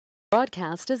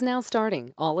Broadcast is now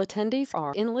starting. All attendees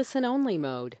are in listen-only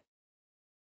mode.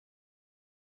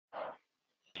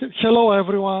 Hello,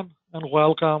 everyone, and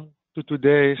welcome to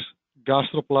today's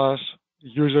GastroPlus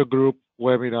user group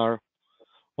webinar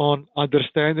on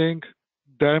understanding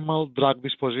dermal drug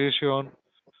disposition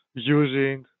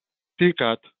using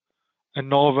TCAT, a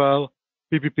novel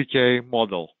PBPK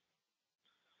model.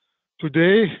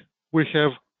 Today, we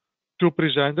have two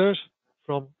presenters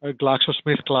from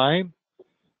GlaxoSmithKline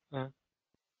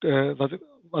that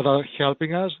are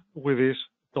helping us with this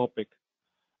topic.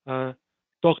 Dr.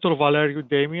 Valeriu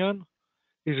Damian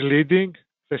is leading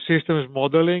the Systems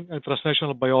Modeling and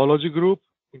Translational Biology group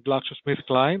in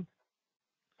GlaxoSmithKline,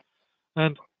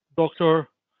 and Dr.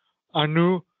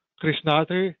 Anu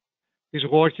Krishnatri is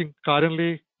working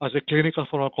currently as a clinical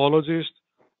pharmacologist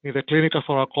in the Clinical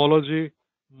Pharmacology,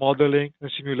 Modeling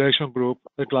and Simulation group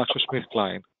at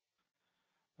GlaxoSmithKline.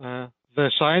 The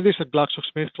scientists at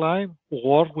GlaxoSmithKline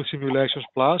work with Simulations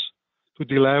Plus to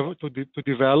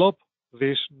develop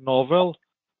this novel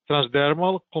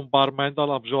transdermal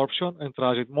compartmental absorption and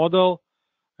transit model,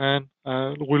 and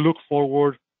we look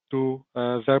forward to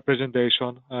their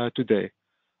presentation today.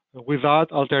 With that,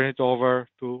 I'll turn it over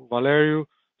to Valeriu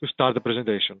to start the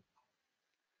presentation.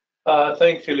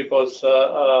 Thanks, Philippos.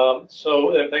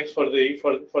 Thanks for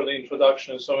the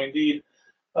introduction. So indeed,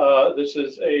 this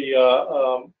is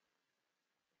a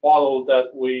model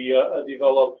that we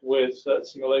developed with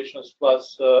Simulations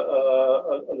Plus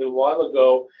a little while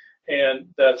ago, and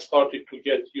that started to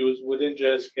get used within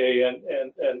GSK and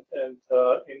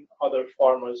in other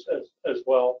pharmas as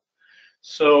well.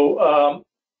 So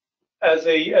as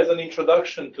an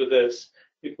introduction to this,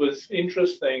 it was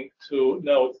interesting to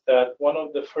note that one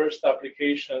of the first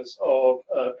applications of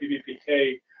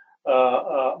PBPK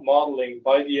modeling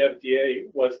by the FDA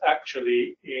was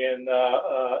actually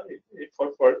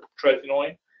for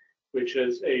tretinoin, which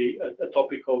is a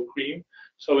topical cream.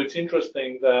 So it's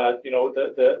interesting that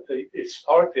it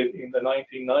started in the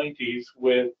 1990s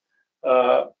with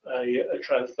a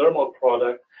transdermal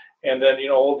product, and then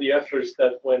all the efforts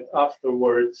that went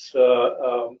afterwards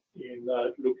in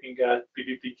looking at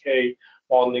PBPK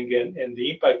modeling and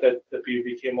the impact that the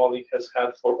PBPK modeling has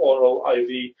had for oral,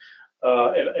 IV,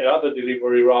 and other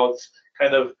delivery routes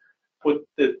kind of put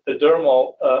the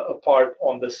dermal part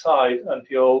on the side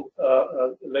until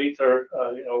later,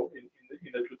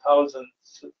 in the 2000s,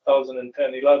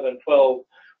 2010, 11, 12,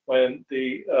 when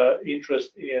the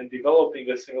interest in developing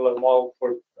a similar model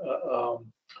for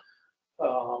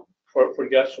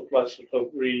GastroPlus sort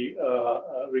of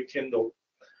rekindled.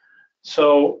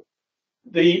 So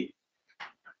the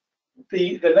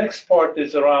next part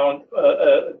is around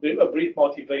a brief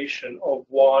motivation of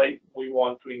why we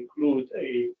want to include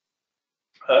a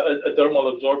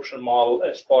dermal absorption model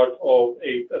as part of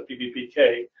a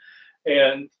PBPK.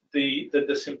 And the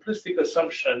simplistic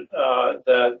assumption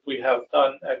that we have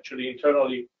done actually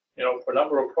internally, for a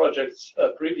number of projects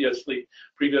previous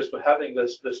to having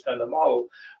this kind of model,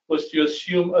 was to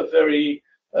assume a very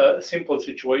simple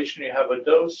situation. You have a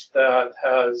dose that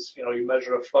has, you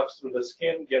measure a flux through the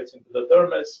skin, gets into the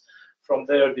dermis, from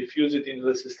there diffuse it into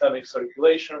the systemic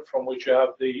circulation, from which you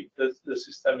have the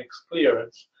systemic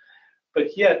clearance.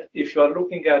 But yet, if you are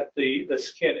looking at the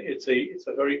skin, it's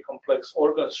a very complex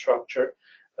organ structure,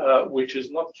 which is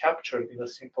not captured in a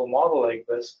simple model like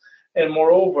this. And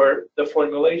moreover, the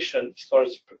formulation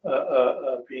starts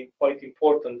being quite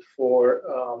important for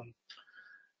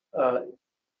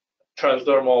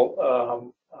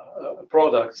transdermal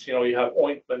products. You have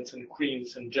ointments and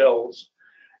creams and gels,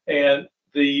 and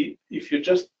if you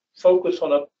just focus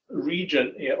on a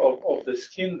region of the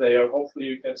skin there, hopefully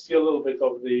you can see a little bit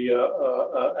of the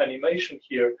animation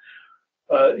here.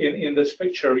 In this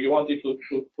picture, you wanted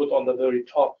to put on the very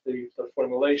top the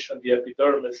formulation, the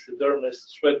epidermis, the dermis,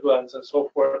 sweat glands, and so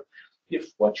forth.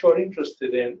 If what you're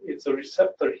interested in is a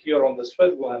receptor here on the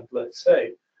sweat gland, let's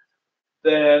say,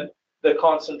 then the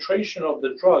concentration of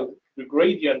the drug, the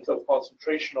gradient of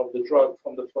concentration of the drug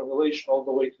from the formulation all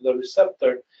the way to the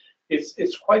receptor,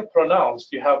 it's quite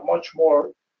pronounced. You have much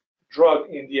more drug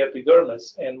in the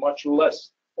epidermis and much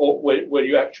less where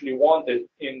you actually want it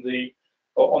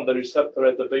on the receptor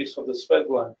at the base of the sweat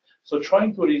gland. So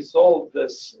trying to resolve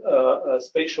this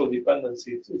spatial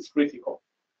dependency is critical.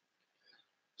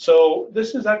 So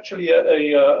this is actually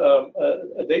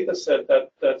a data set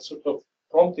that sort of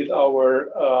prompted our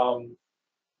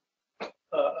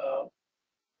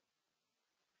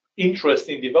interest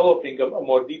in developing a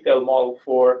more detailed model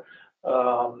for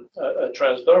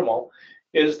transdermal.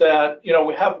 Is that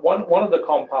we have one of the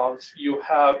compounds, you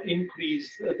have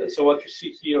increased, so what you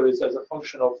see here is as a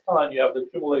function of time, you have the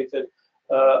accumulated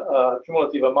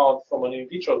cumulative amount from an in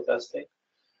vitro testing.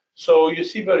 So you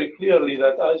see very clearly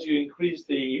that as you increase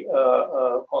the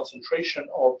concentration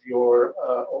of your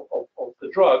of the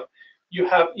drug, you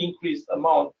have increased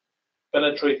amount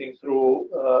penetrating through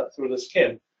through the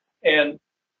skin, and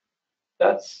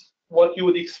that's what you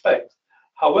would expect.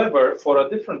 However, for a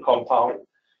different compound,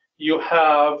 you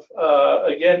have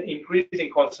again increasing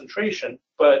concentration,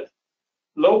 but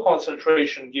low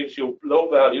concentration gives you low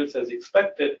values as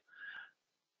expected.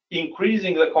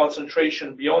 Increasing the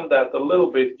concentration beyond that a little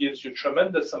bit gives you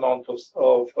tremendous amount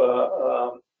of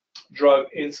drug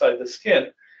inside the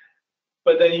skin,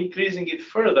 but then increasing it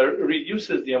further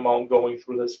reduces the amount going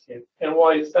through the skin. And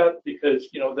why is that? Because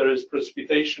there is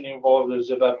precipitation involved,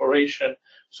 there's evaporation.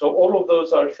 So all of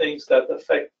those are things that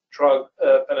affect drug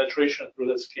penetration through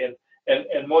the skin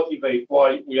and motivate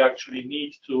why we actually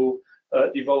need to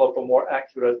develop a more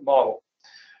accurate model.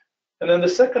 And then the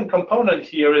second component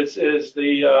here is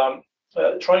the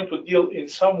trying to deal in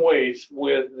some ways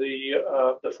with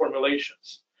the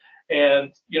formulations.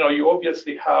 And you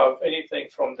obviously have anything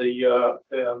from the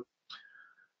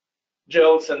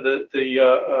gels and the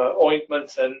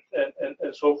ointments and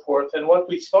so forth. And what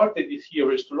we started this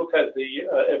year is to look at the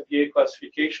FDA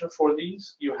classification for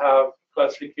these. You have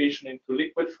classification into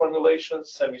liquid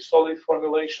formulations, semi-solid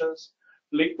formulations.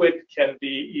 Liquid can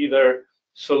be either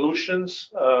solutions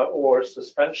or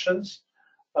suspensions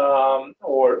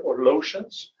or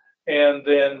lotions, and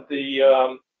then the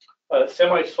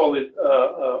semi-solid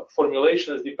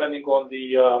formulations, depending on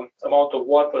the amount of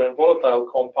water and volatile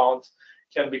compounds,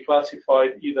 can be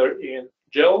classified either in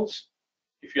gels,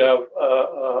 if you have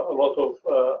a lot of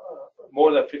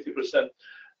more than 50%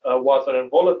 water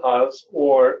and volatiles,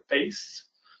 or pastes.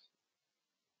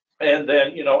 And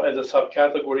then, as a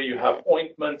subcategory, you have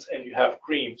ointments and you have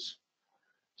creams.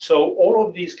 So all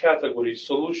of these categories,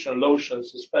 solution, lotion,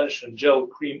 suspension, gel,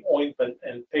 cream, ointment,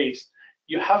 and paste,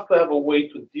 you have to have a way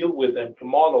to deal with them, to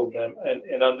model them,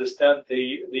 and understand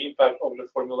the impact of the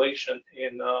formulation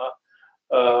in the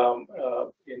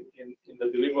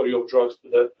delivery of drugs to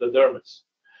the dermis.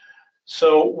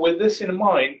 So with this in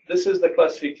mind, this is the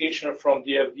classification from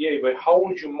the FDA, but how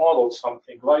would you model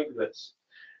something like this?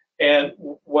 And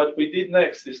what we did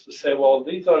next is to say, well,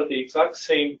 these are the exact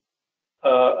same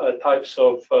types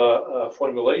of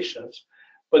formulations,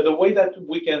 but the way that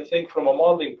we can think from a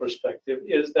modeling perspective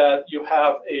is that you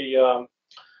have a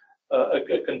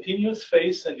continuous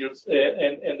phase and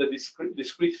a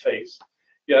discrete phase.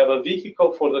 You have a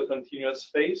vehicle for the continuous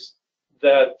phase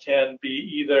that can be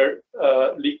either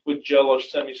liquid, gel, or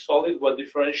semi-solid. What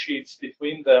differentiates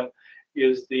between them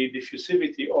is the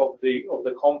diffusivity of the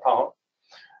compound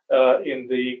in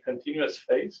the continuous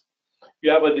phase. You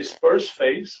have a dispersed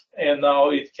phase, and now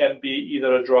it can be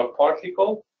either a drug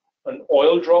particle, an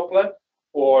oil droplet,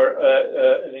 or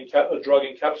a drug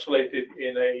encapsulated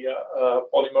in a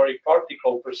polymeric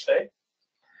particle per se.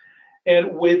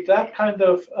 And with that kind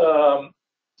of a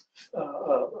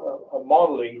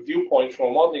modeling viewpoint, from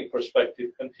a modeling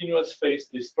perspective, continuous phase,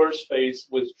 dispersed phase,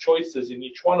 with choices in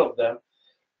each one of them,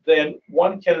 then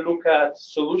one can look at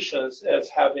solutions as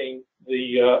having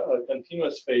the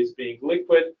continuous phase being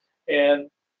liquid and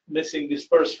missing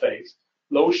dispersed phase.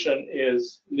 Lotion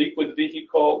is liquid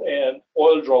vehicle, and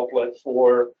oil droplet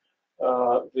for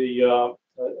the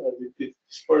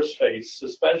dispersed phase.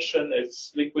 Suspension,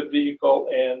 it's liquid vehicle,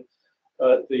 and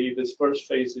the dispersed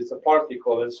phase is a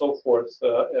particle, and so forth.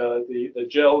 The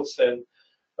gels and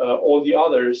all the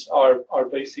others are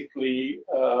basically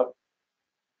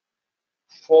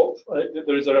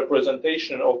there is a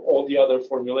representation of all the other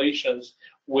formulations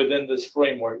within this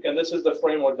framework, and this is the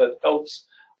framework that helps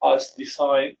us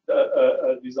design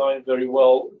very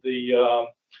well the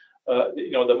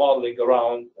modeling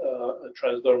around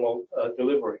transdermal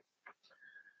delivery.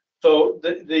 So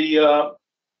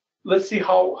let's see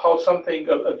how something,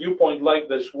 a viewpoint like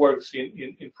this, works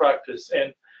in practice.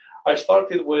 And I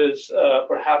started with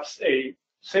perhaps a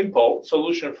simple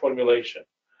solution formulation.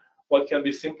 What can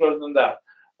be simpler than that?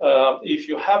 If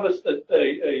you have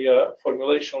a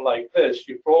formulation like this,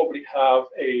 you probably have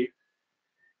a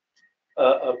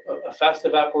fast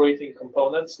evaporating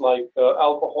components like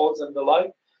alcohols and the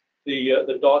like.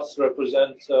 The dots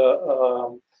represent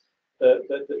the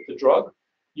drug.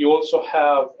 You also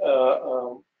have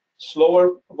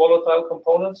slower volatile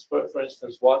components, for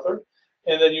instance, water.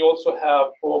 And then you also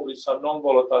have probably some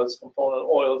non-volatile component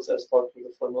oils as part of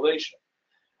the formulation.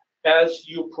 As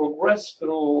you progress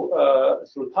through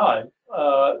time,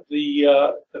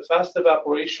 the fast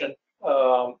evaporation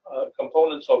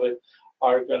components of it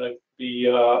are going to be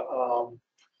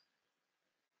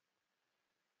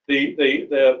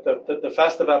the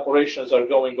fast evaporations are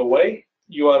going away.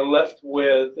 you are left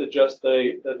with just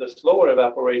the slower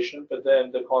evaporation, but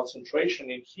then the concentration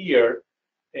in here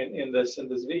in this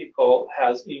vehicle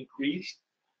has increased.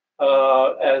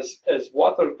 As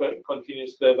water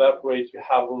continues to evaporate, you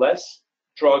have less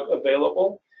drug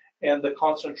available, and the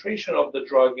concentration of the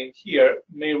drug in here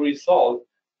may result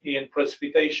in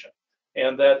precipitation.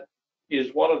 And that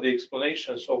is one of the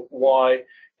explanations of why,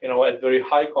 at very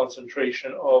high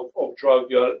concentration of drug,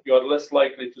 you're less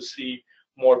likely to see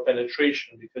more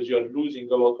penetration because you're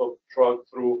losing a lot of drug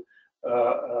through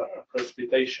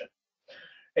precipitation.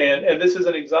 And this is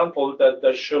an example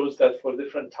that shows that for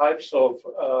different types of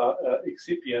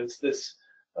excipients, this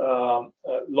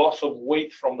loss of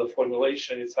weight from the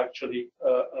formulation is actually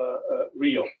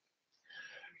real.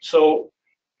 So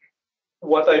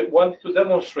what I want to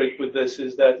demonstrate with this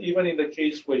is that even in the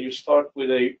case where you start with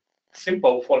a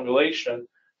simple formulation,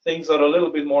 things are a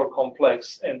little bit more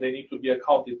complex and they need to be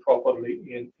accounted properly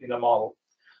in a model.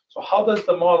 So how does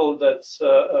the model that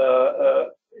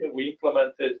we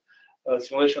implemented,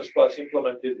 Simulations Plus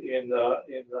implemented in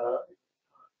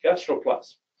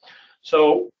GastroPlus?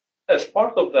 So as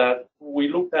part of that, we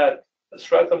looked at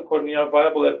stratum cornea,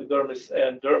 viable epidermis,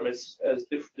 and dermis as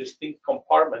distinct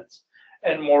compartments.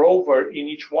 And moreover, in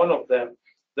each one of them,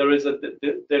 there is a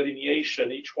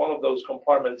delineation. Each one of those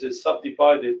compartments is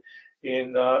subdivided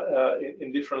in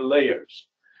different layers.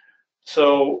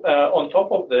 So on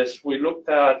top of this, we looked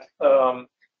at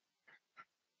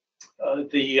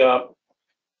the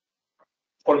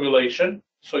formulation.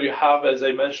 So you have, as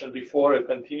I mentioned before, a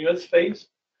continuous phase.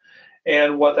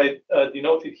 And what I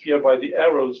denoted here by the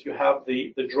arrows, you have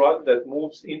the drug that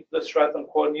moves into the stratum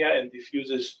cornea and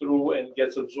diffuses through and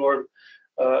gets absorbed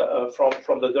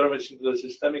from the dermis into the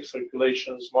systemic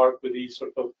circulations marked with these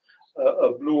sort of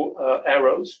blue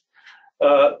arrows.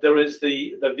 There is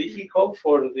the vehicle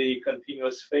for the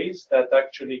continuous phase that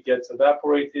actually gets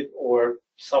evaporated, or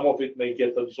some of it may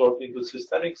get absorbed into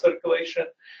systemic circulation.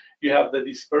 You have the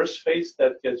dispersed phase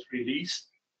that gets released,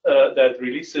 that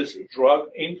releases drug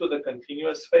into the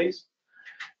continuous phase.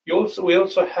 We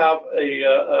also have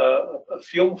a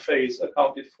film phase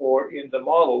accounted for in the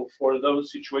model for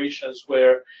those situations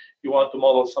where you want to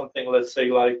model something, let's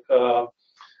say, like a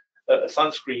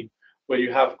sunscreen, where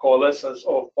you have coalescence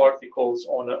of particles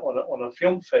on a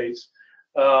film phase.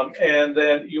 And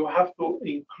then you have to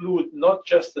include not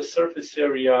just the surface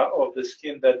area of the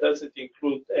skin, that doesn't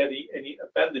include any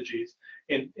appendages.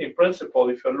 In principle,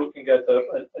 if you're looking at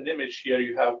an image here,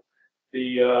 you have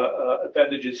the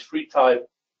appendages-free type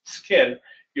skin,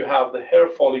 you have the hair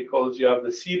follicles, you have the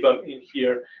sebum in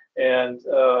here, and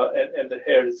the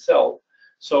hair itself.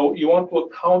 So you want to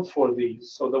account for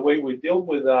these. So the way we deal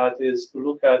with that is to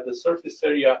look at the surface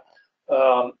area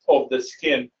of the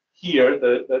skin here,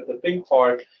 the pink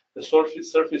part, the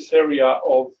surface area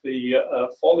of the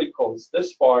follicles,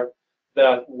 this part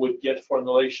that would get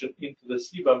formulation into the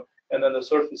sebum, and then the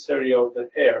surface area of the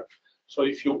hair. So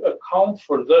if you account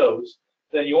for those,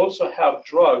 then you also have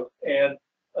drug and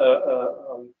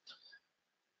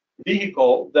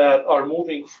vehicle that are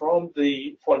moving from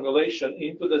the formulation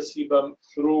into the sebum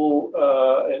through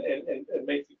and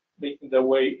making their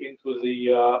way into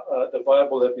the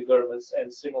viable epidermis,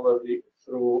 and similarly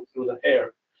through the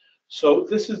hair. So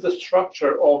this is the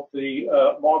structure of the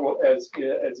model as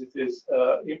it is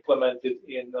implemented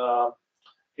in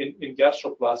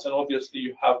GastroPlus, and obviously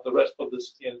you have the rest of the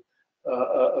skin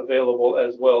available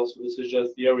as well. So this is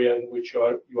just the area in which you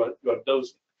are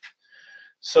dosing.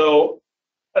 So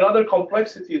another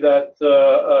complexity that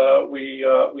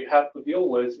we have to deal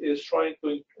with is trying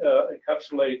to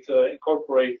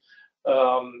incorporate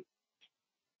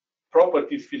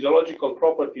properties, physiological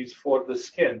properties for the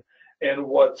skin. And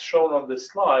what's shown on the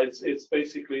slides, it's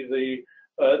basically the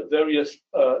various,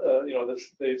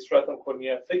 the stratum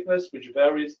cornea thickness, which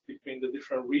varies between the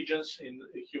different regions in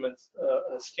the human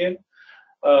skin,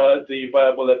 the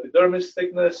viable epidermis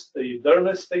thickness, the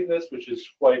dermis thickness, which is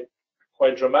quite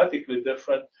dramatically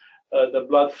different, the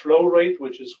blood flow rate,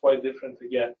 which is quite different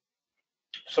again.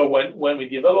 So when we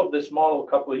developed this model a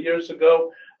couple of years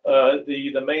ago,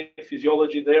 the main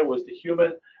physiology there was the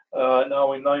human.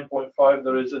 Now in 9.5,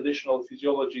 there is additional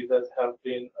physiology that have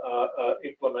been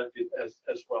implemented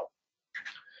as well.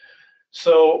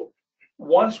 So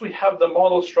once we have the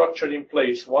model structured in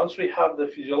place, once we have the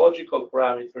physiological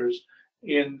parameters,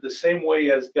 in the same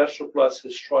way as GastroPlus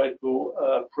has tried to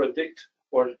predict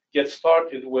or get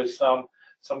started with some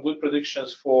good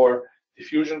predictions for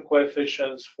diffusion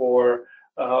coefficients, for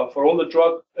all the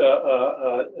drug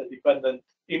dependent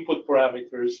input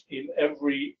parameters in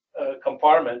every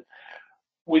compartment,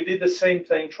 we did the same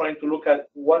thing, trying to look at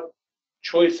what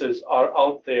choices are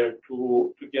out there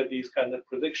to get these kind of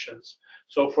predictions.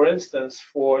 So for instance,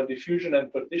 for diffusion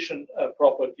and partition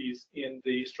properties in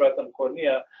the stratum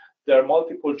cornea, there are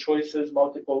multiple choices,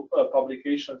 multiple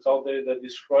publications out there that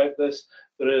describe this.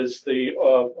 There is the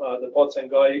Potts and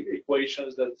Guy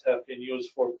equations that have been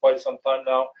used for quite some time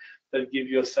now that give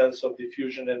you a sense of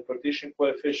diffusion and partition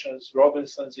coefficients,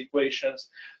 Robinson's equations,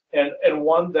 and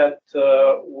one that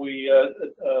we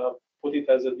put it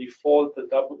as a default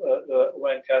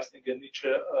when casting a niche,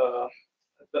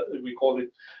 we call it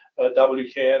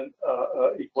WKN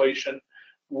equation,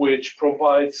 which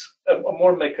provides a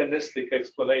more mechanistic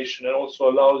explanation and also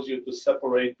allows you to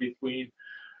separate between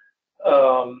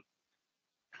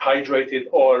hydrated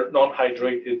or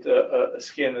non-hydrated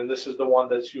skin, and this is the one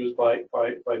that's used by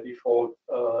default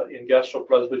in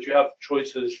GastroPlus, but you have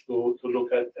choices to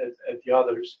look at the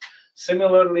others.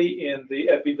 Similarly, in the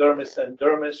epidermis and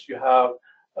dermis, you have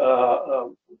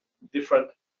different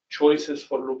choices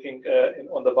for looking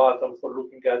on the bottom for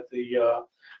looking at the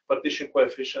partition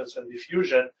coefficients and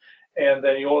diffusion, and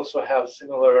then you also have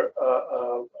similar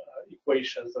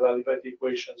equations, the Valeriu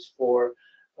equations for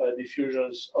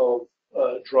diffusions of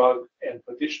drug and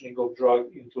partitioning of drug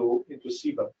into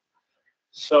sebum.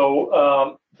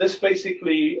 So this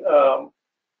basically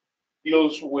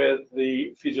deals with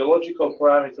the physiological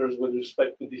parameters with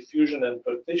respect to diffusion and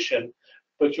partition,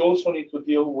 but you also need to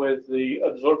deal with the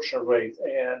absorption rate.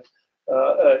 And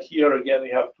here again, we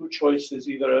have two choices: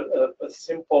 either a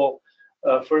simple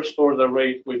first order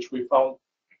rate, which we found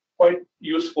quite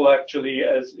useful actually,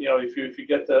 as you know, if you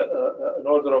get an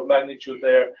order of magnitude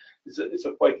there, it's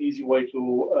a quite easy way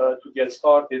to get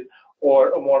started,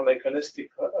 or a more mechanistic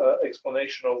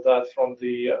explanation of that from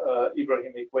the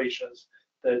Ibrahim equations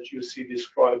that you see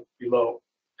described below.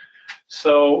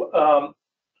 So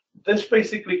this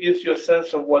basically gives you a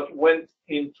sense of what went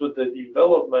into the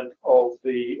development of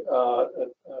the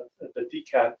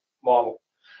TCAT model.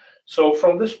 So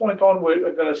from this point on,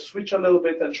 we're going to switch a little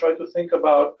bit and try to think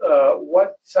about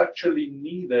what's actually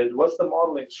needed, what's the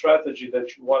modeling strategy that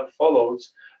one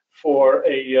follows for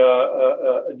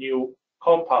a new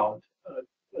compound,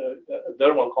 a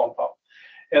dermal compound.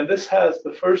 And this has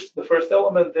the first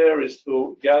element there is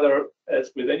to gather,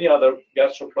 as with any other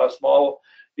GastroPlus model,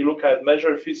 you look at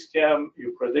measure Physchem,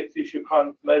 you predict if you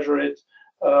can't measure it,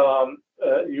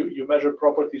 you measure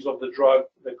properties of the drug,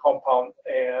 the compound,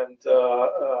 and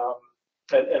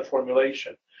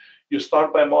formulation. You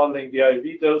start by modeling the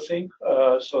IV dosing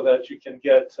so that you can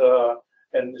get,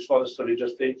 and it's not necessarily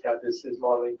just TCAT, is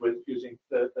modeling with using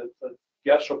the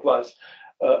GastroPlus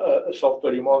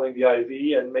software, you modeling the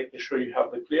IV and making sure you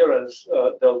have the clearance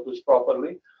dealt with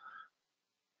properly.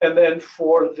 And then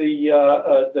for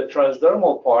the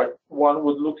transdermal part, one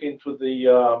would look into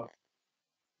the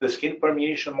skin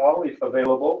permeation model if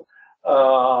available,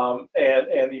 and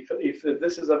if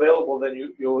this is available, then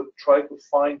you try to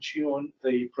fine-tune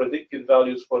the predicted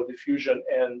values for diffusion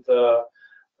and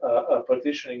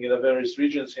partitioning in the various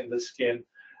regions in the skin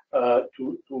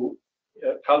to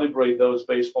calibrate those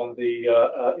based on the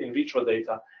in vitro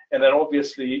data. And then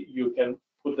obviously you can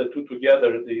put the two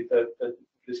together, the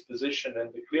disposition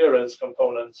and the clearance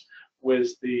components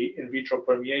with the in vitro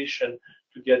permeation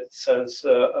to get sense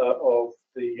of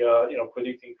the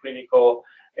predicting clinical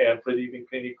and predicting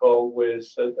clinical with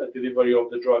a delivery of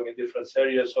the drug in different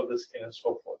areas of the skin and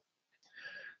so forth.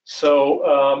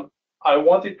 So I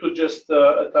wanted to just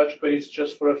touch base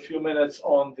just for a few minutes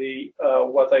on the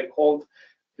what I called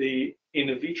the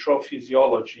in vitro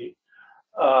physiology.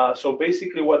 So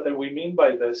basically what we mean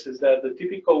by this is that the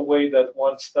typical way that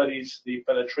one studies the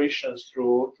penetrations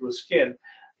through skin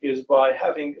is by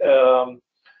having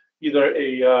either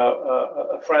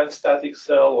a Franz static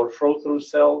cell or flow-through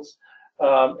cells,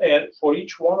 and for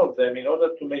each one of them, in order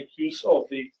to make use of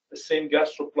the same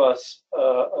GastroPlus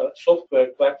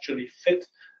software to actually fit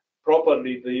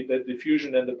properly the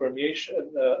diffusion and the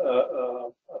permeation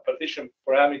partition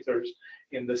parameters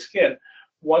in the skin,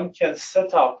 one can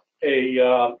set up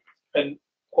an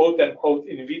quote-unquote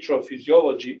in vitro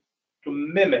physiology to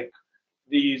mimic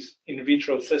these in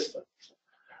vitro systems.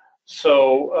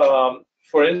 So,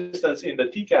 for instance, in the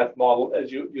TCAT model,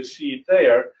 as you see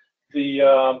there, the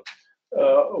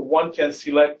one can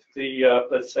select the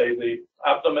let's say the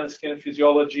abdomen skin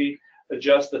physiology,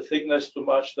 adjust the thickness to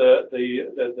match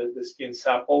the skin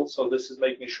sample. So this is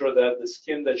making sure that the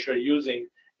skin that you're using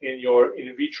in your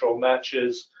in vitro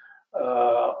matches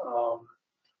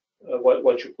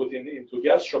what you put into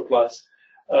GastroPlus.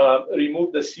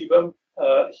 Remove the sebum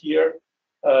here.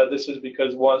 This is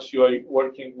because once you are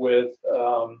working with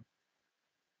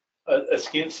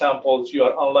skin samples, you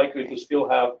are unlikely to still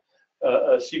have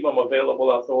sebum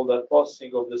available after all that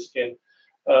processing of the skin.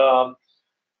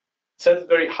 Set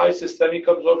very high systemic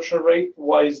absorption rate.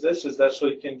 Why is this? Is that so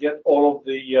you can get all of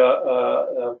the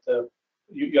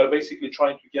you are basically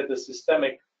trying to get the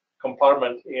systemic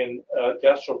compartment in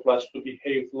gastroplast to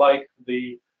behave like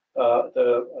the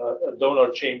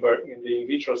donor chamber in the in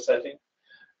vitro setting,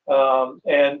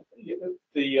 and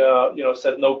the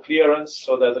set no clearance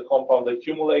so that the compound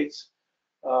accumulates,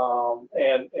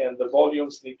 and the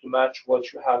volumes need to match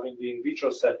what you have in the in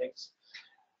vitro settings.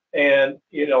 And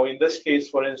in this case,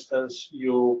 for instance,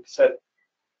 you set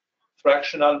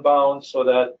fractional bound so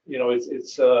that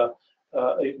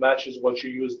it matches what you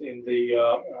used in the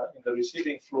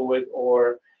receiving fluid,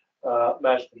 or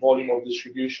match the volume of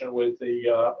distribution with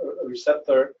the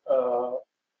receptor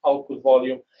output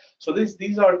volume. So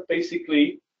these are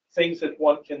basically things that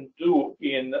one can do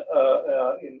in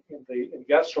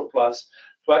gastroplast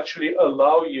to actually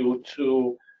allow you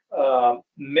to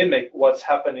mimic what's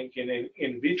happening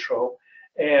in vitro,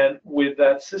 and with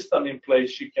that system in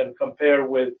place, you can compare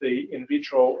with the in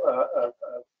vitro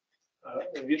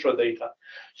data.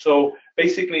 So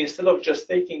basically, instead of just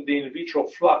taking the in vitro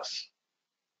flux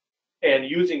and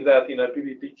using that in a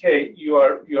PBPK, you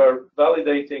are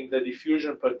validating the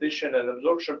diffusion, partition, and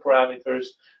absorption parameters,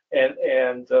 and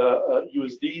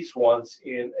use these ones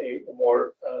in a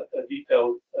more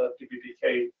detailed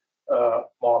PBPK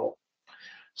model.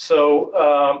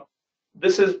 So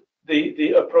this is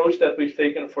the approach that we've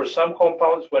taken for some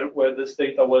compounds where this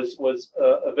data was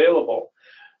available.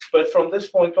 But from this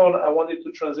point on, I wanted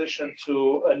to transition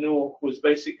to Anu, who's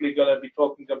basically going to be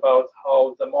talking about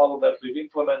how the model that we've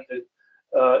implemented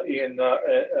in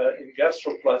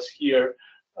GastroPlus here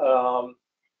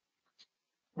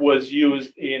was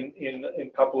used in a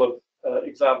couple of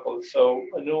examples. So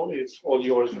Anu, it's all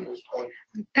yours at this point.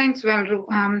 Thanks, Valeriu.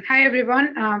 Hi,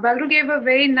 everyone. Valeriu gave a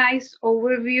very nice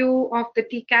overview of the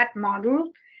TCAT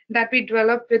model that we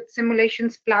developed with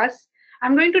Simulations Plus.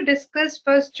 I'm going to discuss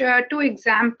first two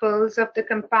examples of the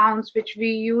compounds which we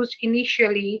used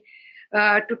initially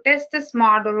to test this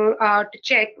model to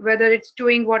check whether it's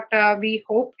doing what we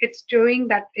hope it's doing,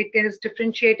 that it is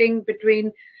differentiating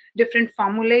between different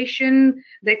formulation,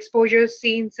 the exposures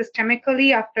seen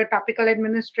systemically after topical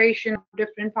administration of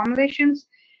different formulations.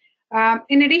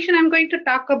 In addition, I'm going to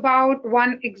talk about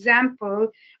one example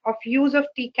of use of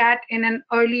TCAT in an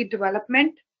early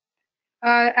development.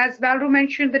 As Valeriu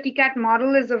mentioned, the TCAT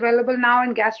model is available now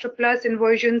in GastroPlus in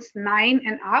versions 9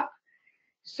 and up.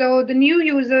 So the new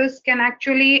users can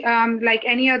actually, like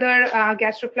any other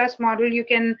GastroPlus model, you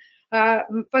can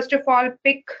first of all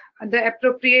pick the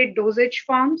appropriate dosage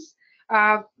forms.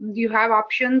 You have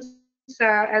options,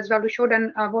 as Valeriu showed,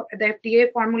 and the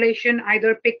FDA formulation,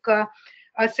 either pick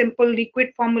a simple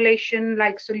liquid formulation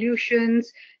like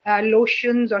solutions,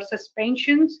 lotions, or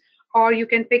suspensions, or you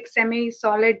can pick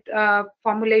semi-solid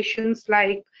formulations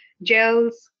like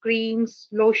gels, creams,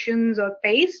 lotions, or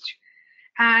paste.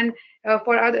 And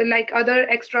for other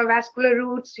extravascular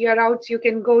routes, you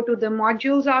can go to the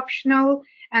modules optional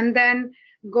and then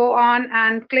go on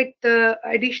and click the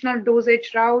additional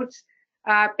dosage routes,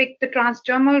 pick the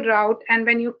transdermal route, and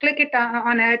when you click it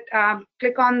on it,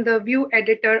 click on the view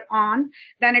editor on,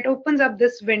 then it opens up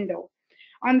this window.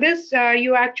 On this,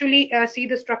 you actually see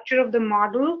the structure of the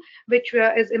model, which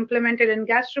is implemented in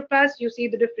GastroPlus. You see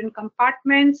the different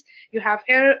compartments. You have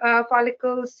hair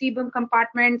follicles, sebum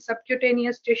compartment,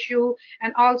 subcutaneous tissue,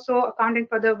 and also accounting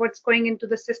for what's going into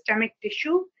the systemic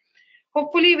tissue.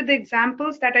 Hopefully, with the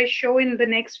examples that I show in the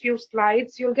next few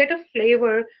slides, you'll get a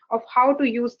flavor of how to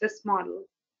use this model.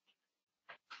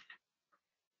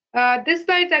 This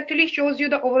slide actually shows you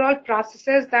the overall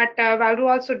processes that Valeriu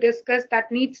also discussed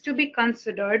that needs to be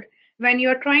considered when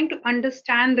you're trying to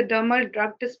understand the dermal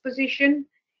drug disposition.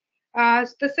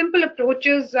 The simple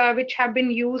approaches which have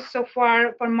been used so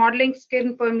far for modeling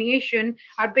skin permeation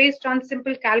are based on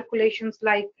simple calculations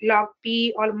like log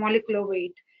P or molecular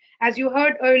weight. As you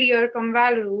heard earlier from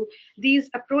Valeriu, these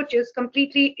approaches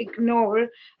completely ignore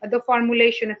the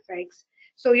formulation effects.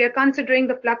 So you're considering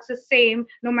the flux is same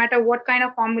no matter what kind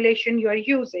of formulation you are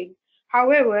using.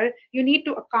 However, you need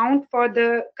to account for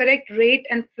the correct rate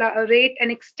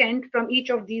and extent from each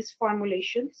of these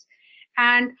formulations.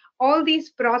 And all these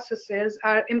processes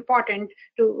are important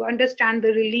to understand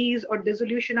the release or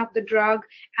dissolution of the drug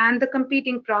and the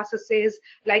competing processes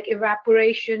like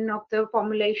evaporation of the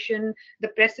formulation, the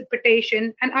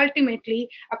precipitation, and ultimately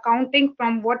accounting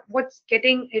from what's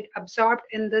getting it absorbed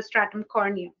in the stratum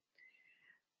corneum.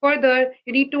 Further,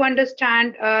 you need to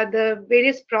understand the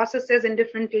various processes in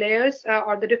different layers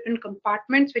or the different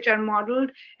compartments which are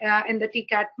modeled in the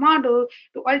TCAT model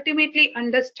to ultimately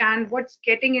understand what's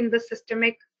getting in the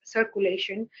systemic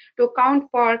circulation to account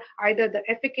for either the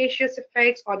efficacious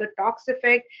effects or the tox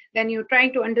effect. Then you're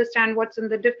trying to understand what's in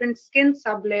the different skin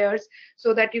sublayers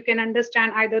so that you can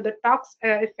understand either the tox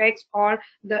effects or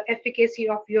the efficacy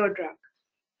of your drug.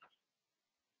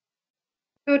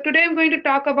 So today I'm going to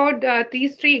talk about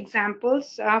these three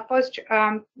examples. First,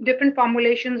 different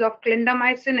formulations of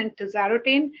clindamycin and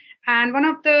tazarotene, and one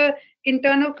of the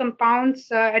internal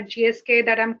compounds at GSK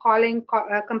that I'm calling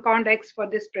Compound X for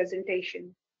this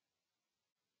presentation.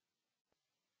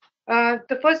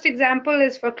 The first example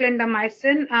is for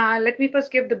clindamycin. Let me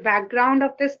first give the background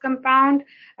of this compound.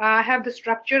 I have the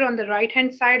structure on the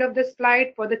right-hand side of this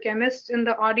slide for the chemists in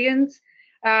the audience.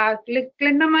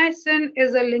 Clindamycin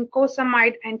is a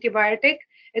lincosamide antibiotic.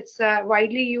 It's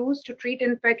widely used to treat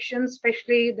infections,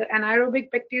 especially the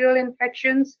anaerobic bacterial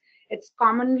infections. It's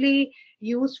commonly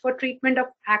used for treatment of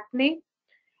acne.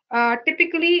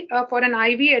 Typically, for an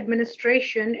IV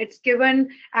administration, it's given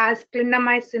as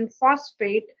clindamycin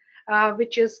phosphate,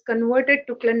 which is converted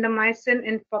to clindamycin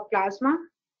in plasma.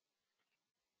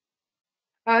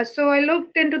 So I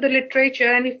looked into the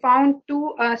literature and we found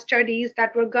two studies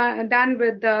that were done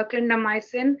with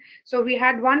clindamycin. So we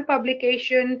had one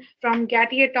publication from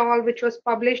Gatti et al., which was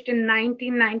published in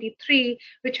 1993,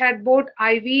 which had both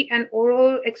IV and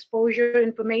oral exposure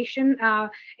information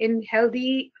in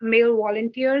healthy male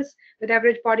volunteers with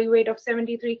average body weight of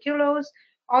 73 kilos.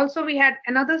 Also, we had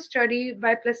another study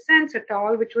by Plaisance et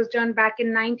al., which was done back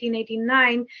in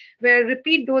 1989, where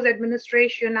repeat dose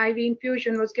administration, IV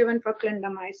infusion, was given for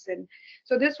clindamycin.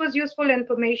 So this was useful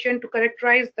information to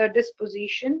characterize the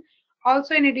disposition.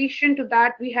 Also, in addition to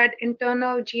that, we had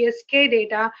internal GSK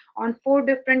data on 4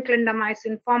 different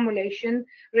clindamycin formulations,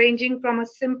 ranging from a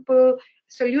simple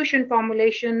solution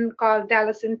formulation called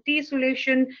Dalacin T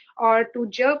solution or to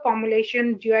gel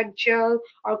formulation, Duac gel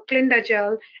or Clinda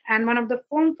gel, and one of the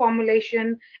foam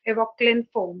formulation, Evoclin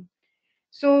foam.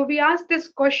 So we asked this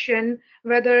question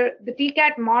whether the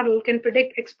TCAT model can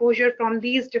predict exposure from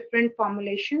these different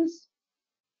formulations.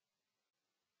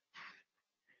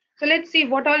 So let's see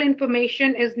what all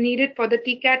information is needed for the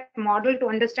TCAT model to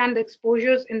understand the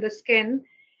exposures in the skin.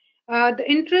 The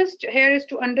interest here is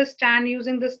to understand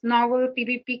using this novel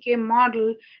PBPK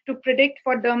model to predict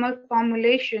for dermal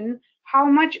formulation how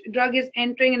much drug is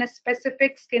entering in a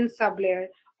specific skin sublayer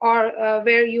or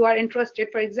where you are interested.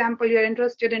 For example, you are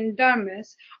interested in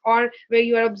dermis or where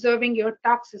you are observing your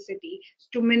toxicity.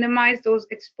 To minimize those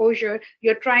exposure,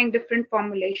 you're trying different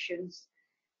formulations.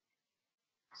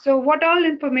 So what all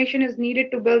information is needed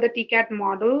to build the TCAT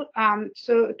model?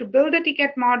 So to build the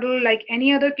TCAT model, like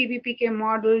any other PBPK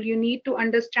model, you need to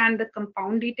understand the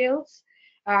compound details,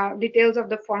 details of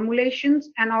the formulations,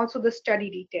 and also the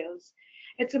study details.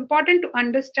 It's important to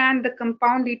understand the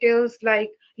compound details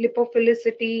like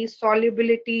lipophilicity,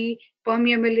 solubility,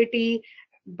 permeability,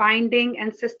 binding,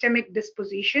 and systemic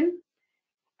disposition.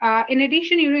 In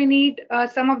addition, you will need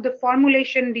some of the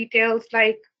formulation details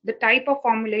like the type of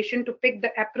formulation to pick the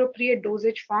appropriate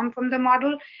dosage form from the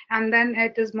model, and then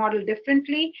it is modeled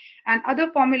differently, and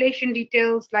other formulation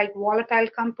details like volatile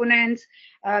components,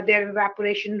 their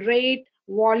evaporation rate,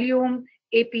 volume,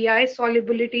 API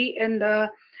solubility, and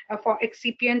for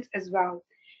excipients as well.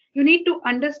 You need to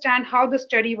understand how the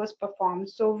study was performed.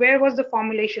 So where was the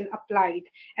formulation applied?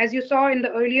 As you saw in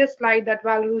the earlier slide that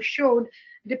Valeriu showed,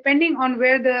 depending on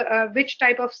where the which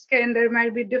type of skin, there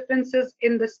might be differences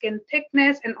in the skin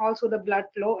thickness and also the blood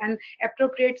flow, and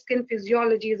appropriate skin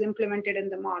physiology is implemented in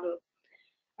the model.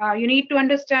 You need to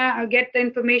understand, get the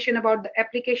information about the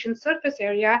application surface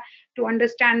area to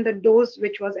understand the dose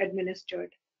which was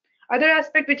administered. Other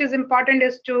aspect which is important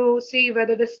is to see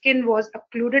whether the skin was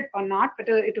occluded or not,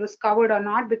 whether it was covered or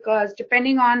not, because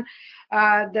depending on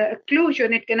the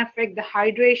occlusion, it can affect the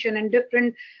hydration, and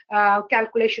different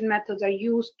calculation methods are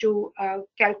used to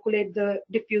calculate the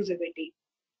diffusivity.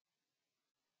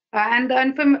 And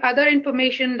the other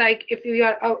information, like if you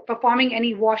are performing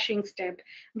any washing step,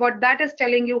 what that is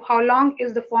telling you how long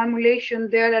is the formulation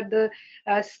there at the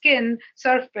skin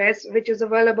surface, which is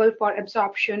available for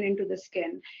absorption into the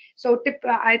skin. So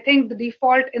I think the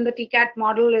default in the TCAT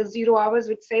model is 0 hours,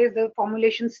 which says the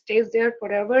formulation stays there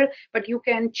forever, but you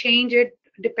can change it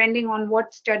depending on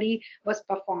what study was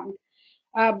performed.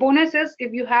 Bonus is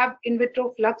if you have in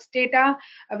vitro flux data,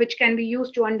 which can be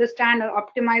used to understand or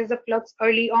optimize the flux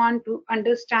early on to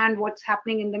understand what's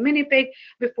happening in the minipig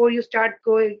before you start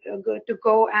going to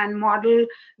go and model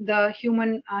the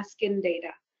human skin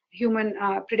data,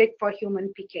 predict for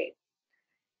human PK.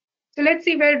 So let's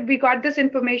see where we got this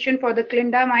information for the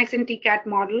clindamycin TCAT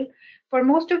model. For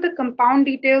most of the compound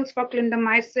details for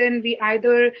clindamycin, we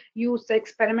either use the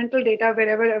experimental data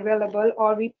wherever available,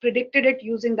 or we predicted it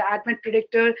using the ADMET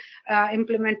predictor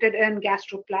implemented in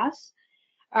GastroPlus.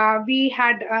 We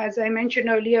had, as I mentioned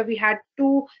earlier, we had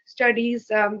two studies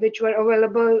which were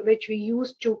available, which we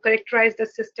used to characterize the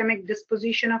systemic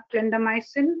disposition of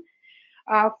clindamycin.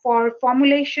 For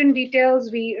formulation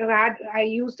details, I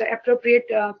used the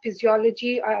appropriate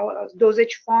physiology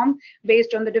dosage form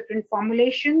based on the different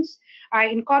formulations. I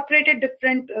incorporated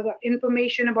different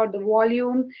information about the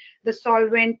volume, the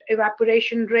solvent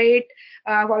evaporation rate,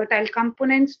 volatile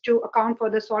components to account for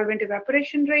the solvent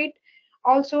evaporation rate.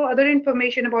 Also, other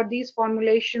information about these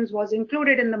formulations was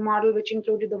included in the model, which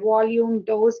included the volume,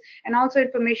 dose, and also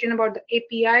information about the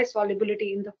API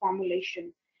solubility in the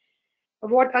formulation.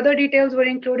 What other details were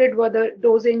included were the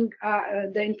dosing,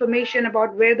 the information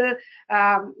about where the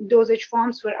dosage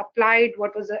forms were applied,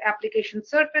 what was the application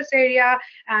surface area,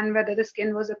 and whether the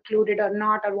skin was occluded or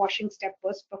not, or washing step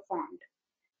was performed.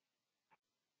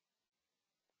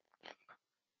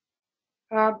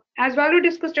 As Valeriu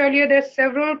discussed earlier, there are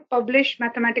several published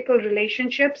mathematical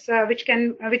relationships which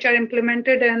are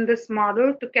implemented in this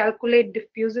model to calculate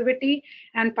diffusivity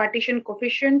and partition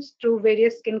coefficients through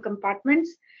various skin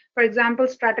compartments. For example,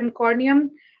 stratum corneum.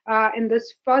 In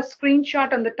this first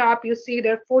screenshot on the top, you see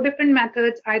there are 4 different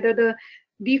methods, either the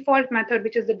default method,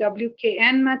 which is the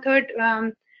WKN method,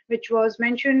 which was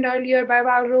mentioned earlier by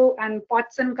Valeriu, and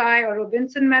Potson-Guy or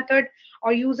Robinson method,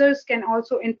 or users can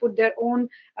also input their own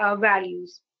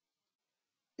values.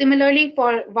 Similarly,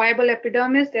 for viable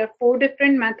epidermis, there are 4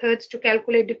 different methods to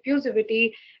calculate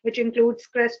diffusivity, which includes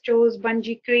Crestos,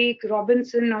 Bungie-Creek,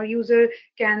 Robinson, or user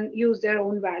can use their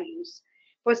own values.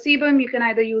 For sebum, you can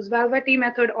either use Valvati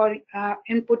method or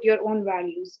input your own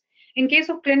values. In case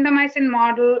of clindamycin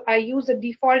model, I use the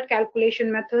default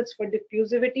calculation methods for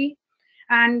diffusivity.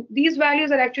 And these values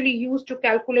are actually used to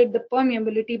calculate the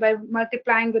permeability by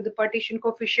multiplying with the partition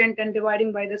coefficient and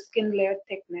dividing by the skin layer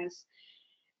thickness.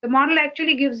 The model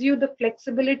actually gives you the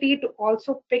flexibility to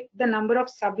also pick the number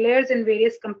of sublayers in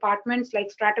various compartments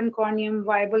like stratum corneum,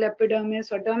 viable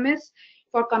epidermis, or dermis.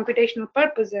 For computational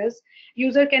purposes,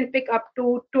 user can pick up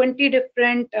to 20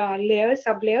 different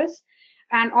sublayers,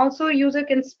 and also user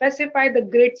can specify the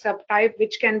grid subtype,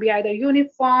 which can be either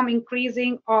uniform,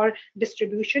 increasing, or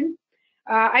distribution.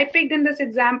 I picked in this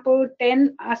example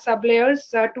 10 sublayers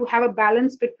to have a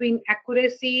balance between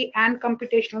accuracy and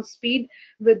computational speed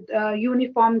with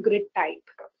uniform grid type.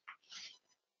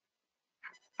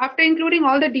 After including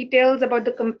all the details about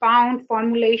the compound,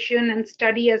 formulation, and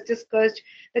study as discussed,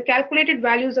 the calculated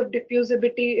values of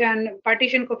diffusivity and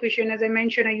partition coefficient, as I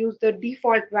mentioned, I used the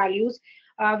default values.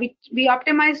 We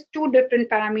optimized 2 different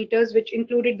parameters, which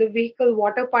included the vehicle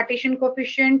water partition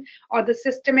coefficient or the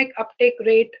systemic uptake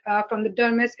rate from the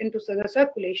dermis into the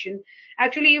circulation.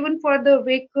 Actually, even for the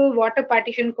vehicle water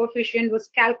partition coefficient was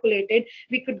calculated,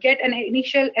 we could get an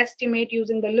initial estimate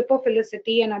using the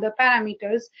lipophilicity and other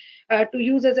parameters to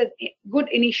use as a good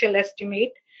initial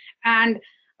estimate. And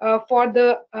for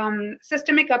the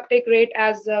systemic uptake rate,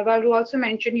 as Valeriu also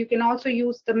mentioned, you can also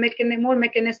use the more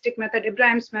mechanistic method,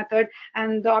 Ibrahim's method,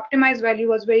 and the optimized value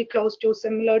was very close to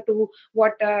similar to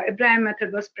what Ibrahim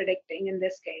method was predicting in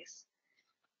this case.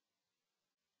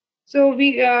 So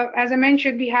we, as I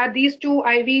mentioned, we had these 2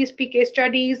 IVs PK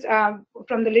studies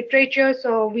from the literature.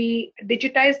 So we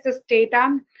digitized this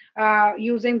data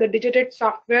using the digited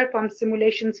software from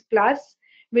Simulations Plus,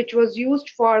 which was used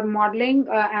for modeling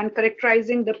and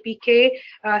characterizing the PK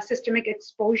systemic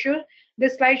exposure.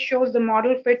 This slide shows the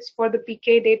model fits for the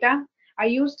PK data. I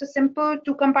used a simple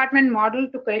 2-compartment model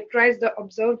to characterize the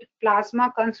observed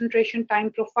plasma concentration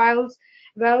time profiles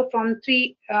from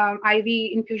 3 IV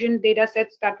infusion data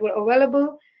sets that were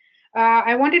available.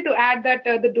 I wanted to add that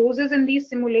the doses in these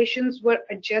simulations were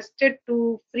adjusted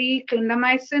to free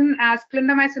clindamycin, as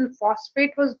clindamycin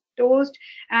phosphate was dosed,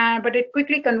 but it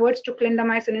quickly converts to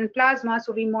clindamycin in plasma,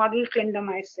 so we modeled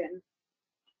clindamycin.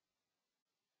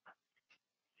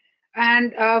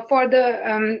 And for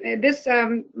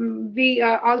the we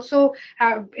also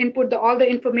have input all the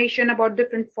information about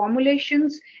different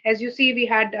formulations. As you see, we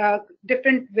had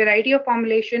different variety of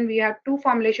formulation. We have 2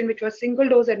 formulation which were single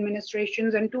dose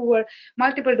administrations and 2 were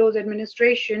multiple dose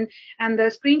administration. And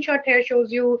the screenshot here shows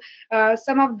you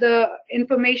some of the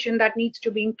information that needs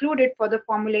to be included for the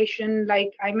formulation,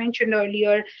 like I mentioned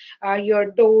earlier,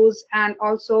 your dose and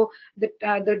also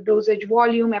the dosage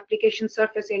volume, application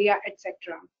surface area,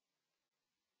 etc.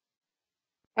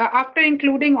 After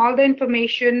including all the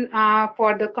information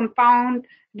for the compound,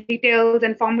 details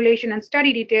and formulation and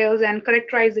study details and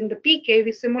characterizing the PK,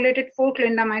 we simulated 4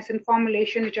 clindamycin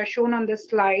formulation, which are shown on this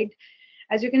slide.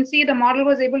 As you can see, the model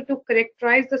was able to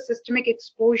characterize the systemic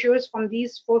exposures from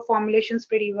these 4 formulations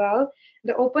pretty well.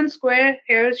 The open square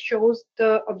here shows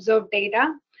the observed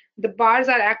data. The bars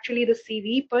are actually the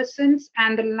CV%,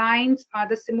 and the lines are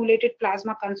the simulated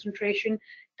plasma concentration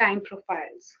time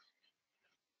profiles.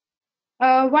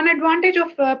 One advantage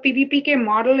of a PBPK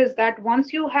model is that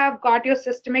once you have got your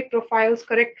systemic profiles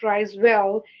characterized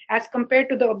well as compared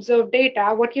to the observed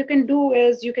data, what you can do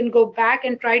is you can go back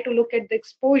and try to look at the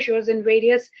exposures in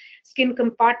various skin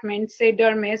compartments, say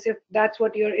dermis, if that's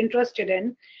what you're interested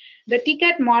in. The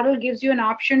TCAT model gives you an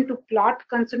option to plot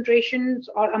concentrations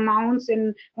or amounts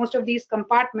in most of these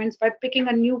compartments by picking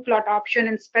a new plot option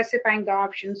and specifying the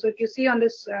option. So if you see on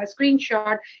this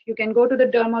screenshot, you can go to the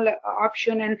dermal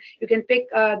option and you can pick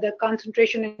the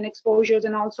concentration and exposures,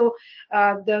 and also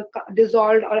the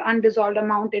dissolved or undissolved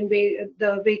amount in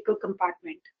the vehicle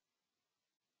compartment.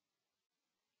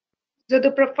 So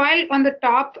the profile on the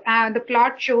top, the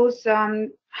plot shows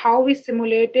how we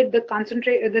simulated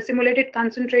the simulated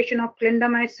concentration of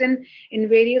clindamycin in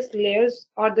various layers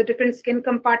or the different skin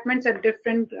compartments at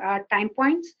different time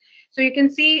points. So you can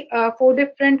see 4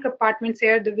 different compartments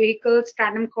here: the vehicle,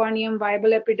 stratum corneum,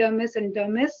 viable epidermis, and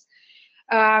dermis,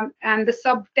 and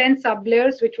the 10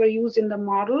 sublayers which were used in the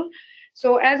model.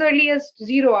 So as early as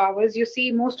 0 hours, you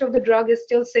see most of the drug is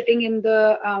still sitting in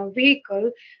the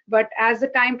vehicle, but as the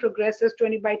time progresses,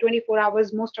 by 24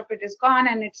 hours, most of it is gone,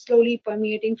 and it's slowly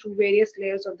permeating through various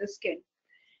layers of the skin.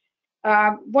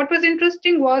 What was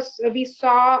interesting was we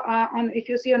saw, if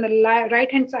you see on the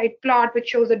right-hand side plot, which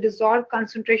shows the dissolved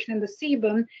concentration in the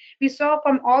sebum, we saw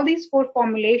from all these 4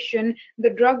 formulations, the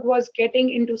drug was getting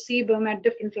into sebum at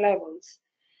different levels.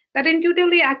 That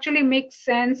intuitively actually makes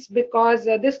sense because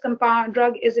this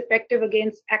drug is effective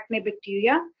against acne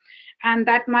bacteria, and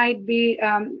that might be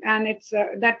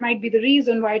that might be the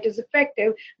reason why it is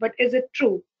effective. But is it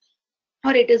true,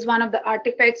 or it is one of the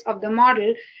artifacts of the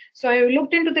model? So I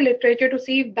looked into the literature to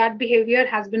see if that behavior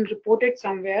has been reported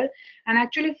somewhere, and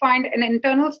actually find an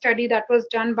internal study that was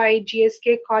done by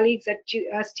GSK colleagues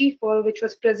at Stiefel, which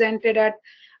was presented at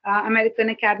American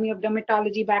Academy of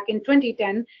Dermatology back in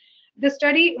 2010. The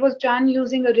study was done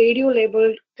using a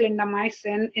radio-labeled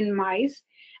clindamycin in mice,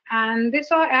 and they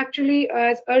saw actually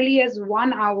as early as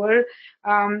 1 hour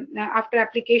after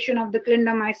application of the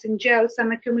clindamycin gel,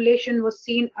 some accumulation was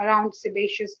seen around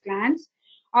sebaceous glands.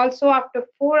 Also, after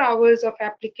 4 hours of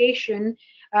application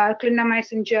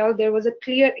clindamycin gel, there was a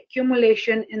clear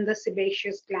accumulation in the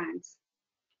sebaceous glands.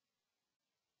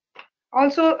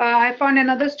 Also, I found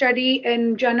another study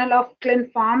in Journal of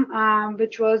ClinPharm,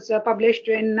 which was published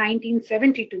in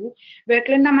 1972, where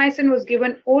clindamycin was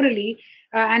given orally,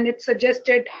 and it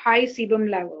suggested high sebum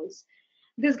levels.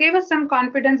 This gave us some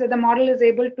confidence that the model is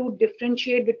able to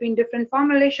differentiate between different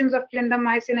formulations of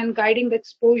clindamycin and guiding the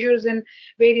exposures in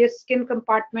various skin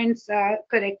compartments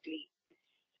correctly.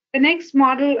 The next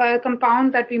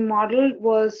compound that we modeled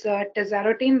was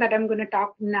tazarotene, that I'm going to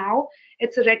talk now.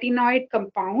 It's a retinoid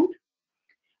compound.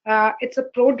 It's a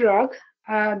prodrug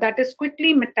that is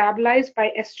quickly metabolized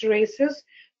by esterases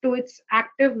to its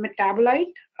active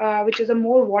metabolite, which is a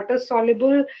more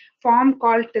water-soluble form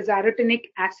called tazarotenic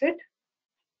acid.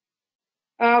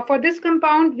 For this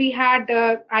compound, we had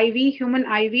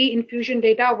human IV infusion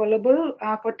data available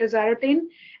for tazarotene,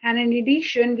 and in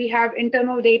addition, we have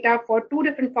internal data for 2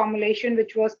 different formulations,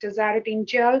 which was tazarotene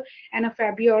gel and a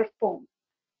Fabior foam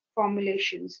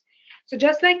formulations. So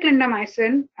just like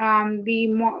clindamycin, we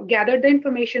gathered the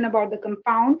information about the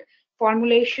compound,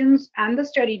 formulations, and the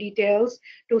study details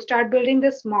to start building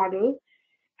this model.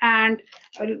 And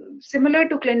similar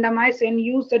to clindamycin,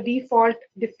 use the default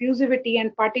diffusivity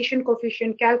and partition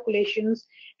coefficient calculations,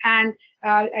 and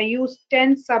I used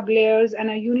 10 sublayers and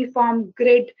a uniform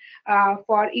grid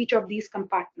for each of these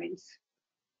compartments.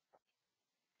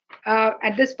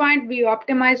 At this point, we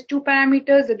optimized 2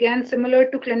 parameters, again similar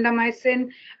to clindamycin,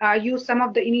 use some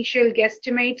of the initial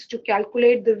guesstimates to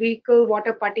calculate the vehicle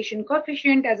water partition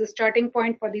coefficient as a starting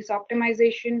point for this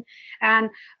optimization, and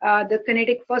the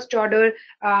kinetic first order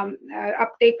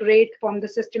uptake rate from the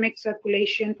systemic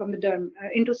circulation from the derm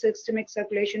into systemic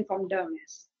circulation from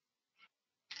dermis.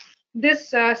 This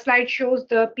slide shows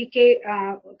the PK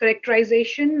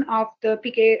characterization of the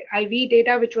PK IV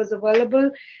data which was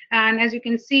available, and as you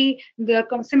can see, the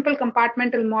simple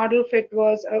compartmental model fit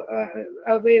was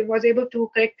able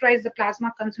to characterize the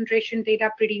plasma concentration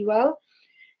data pretty well,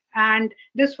 and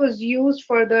this was used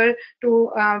further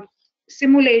to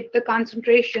simulate the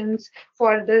concentrations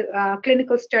for the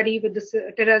clinical study with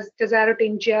the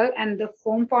tazarotene gel and the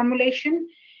foam formulation.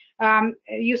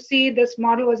 You see this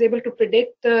model was able to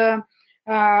predict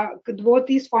both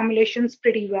these formulations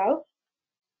pretty well.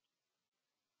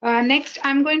 Next,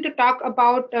 I'm going to talk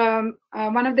about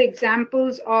one of the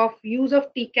examples of use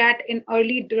of TCAT in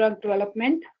early drug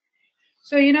development.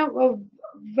 So,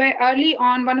 very early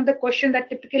on, one of the questions that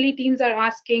typically teams are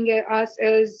asking us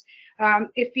is,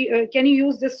 can you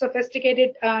use this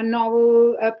sophisticated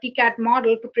novel TCAT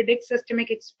model to predict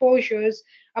systemic exposures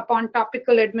upon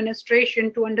topical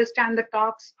administration to understand the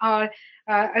tox or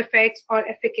effects or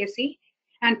efficacy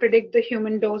and predict the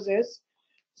human doses?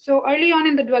 So early on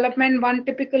in the development, one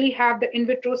typically have the in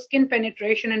vitro skin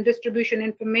penetration and distribution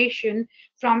information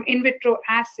from in vitro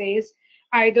assays,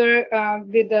 either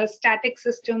with a static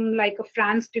system like a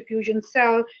Franz diffusion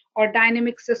cell or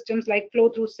dynamic systems like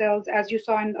flow-through cells, as you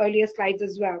saw in earlier slides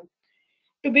as well.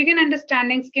 To begin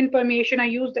understanding skin permeation, I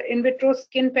used the in vitro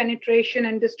skin penetration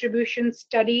and distribution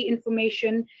study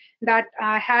information that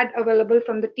I had available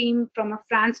from the team from a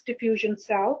Franz diffusion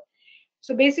cell.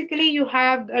 So basically, you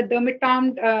have a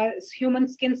dermatomed human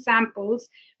skin samples,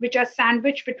 which are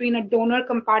sandwiched between a donor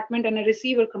compartment and a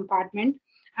receiver compartment.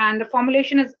 And the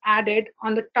formulation is added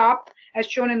on the top, as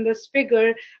shown in this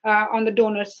figure, on the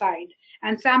donor side.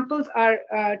 And samples are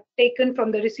taken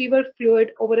from the receiver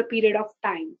fluid over a period of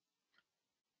time.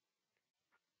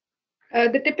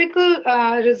 The typical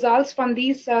results from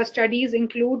these studies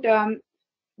include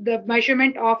the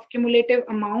measurement of cumulative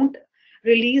amount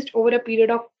released over a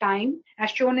period of time, as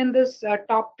shown in this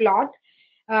top plot.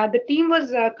 The team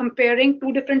was comparing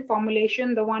two different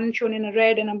formulations, the one shown in a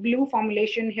red and a blue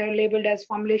formulation here labeled as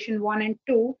formulation 1 and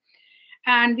 2.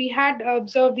 And we had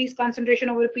observed these concentration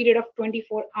over a period of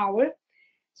 24 hours.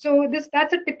 So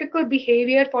that's a typical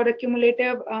behavior for the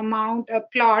cumulative amount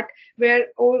plot, where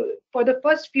for the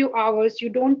first few hours, you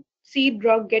don't see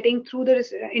drug getting through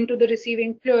into the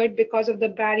receiving fluid because of the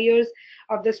barriers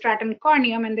of the stratum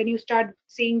corneum, and then you start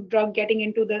seeing drug getting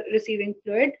into the receiving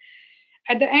fluid.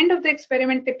 At the end of the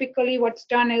experiment, typically what's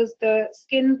done is the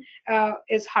skin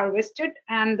is harvested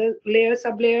and the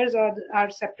sublayers are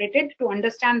separated to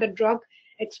understand the drug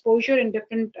exposure in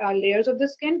different layers of the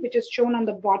skin, which is shown on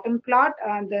the bottom plot,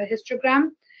 the histogram,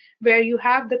 where you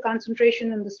have the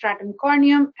concentration in the stratum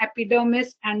corneum,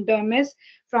 epidermis, and dermis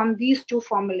from these two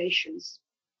formulations.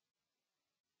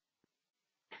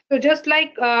 So just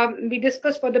like we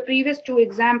discussed for the previous two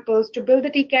examples, to build the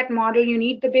TCAT model, you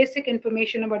need the basic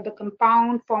information about the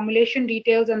compound, formulation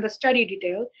details, and the study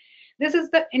detail. This is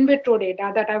the in vitro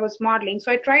data that I was modeling.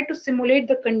 So I tried to simulate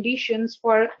the conditions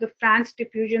for the Franz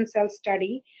diffusion cell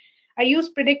study. I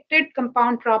used predicted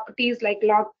compound properties like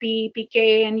log P,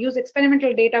 PK, and used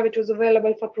experimental data which was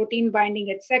available for protein binding,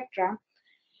 etc.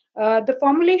 The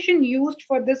formulation used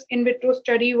for this in vitro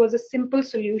study was a simple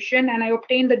solution, and I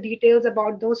obtained the details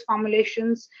about those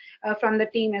formulations from the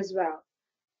team as well.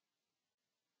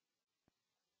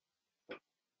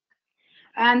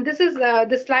 And this is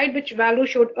the slide which Valeriu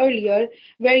showed earlier,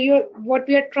 where what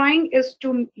we are trying is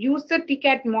to use the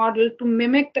TCAT model to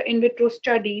mimic the in vitro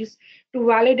studies to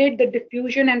validate the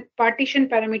diffusion and partition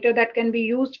parameter that can be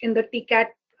used in the TCAT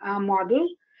model.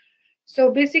 So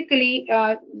basically,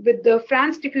 with the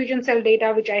Franz diffusion cell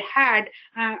data which I had,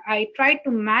 I tried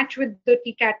to match with the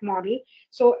TCAT model.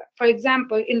 So, for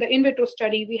example, in the in vitro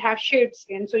study, we have shared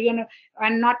skin, so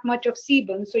and not much of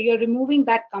sebum. So you're removing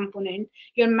that component.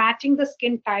 You're matching the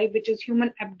skin type, which is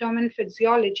human abdomen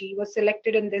physiology, was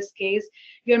selected in this case.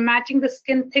 You're matching the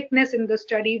skin thickness in the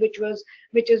study,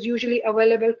 which is usually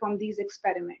available from these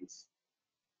experiments.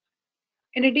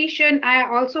 In addition, I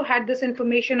also had this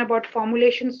information about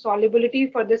formulation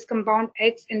solubility for this compound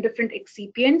X in different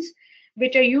excipients,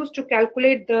 which are used to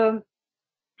calculate the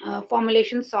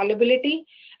formulation solubility.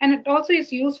 And it also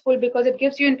is useful because it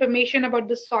gives you information about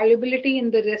the solubility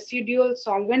in the residual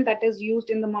solvent that is used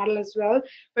in the model as well.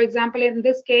 For example, in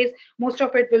this case, most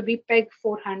of it will be PEG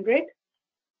 400.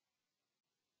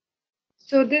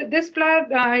 So this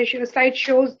slide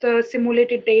shows the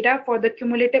simulated data for the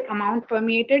cumulative amount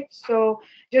permeated. So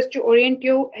just to orient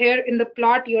you here in the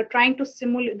plot, you're trying to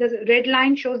simulate, the red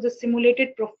line shows the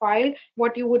simulated profile,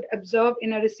 what you would observe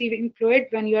in a receiving fluid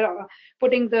when you're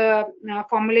putting the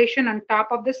formulation on top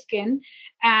of the skin.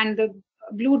 And the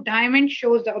blue diamond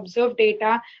shows the observed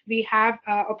data we have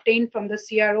obtained from the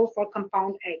CRO for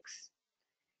compound X.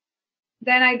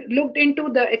 Then I looked into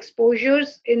the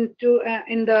exposures in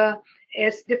the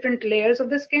different layers of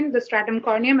the skin, the stratum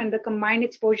corneum, and the combined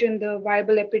exposure in the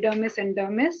viable epidermis and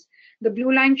dermis. The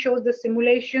blue line shows the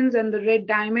simulations and the red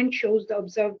diamond shows the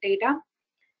observed data.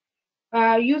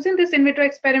 Using this in vitro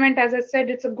experiment, as I said,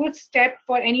 it's a good step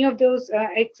for any of those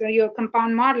your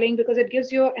compound modeling, because it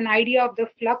gives you an idea of the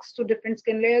flux to different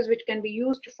skin layers, which can be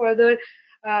used to further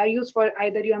use for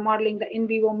either you're modeling the in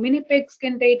vivo mini-pig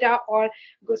skin data or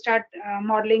go start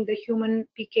modeling the human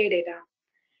PK data.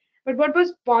 But what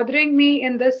was bothering me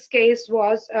in this case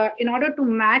was in order to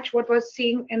match what was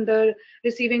seen in the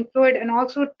receiving fluid and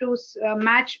also to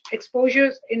match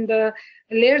exposures in the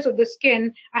layers of the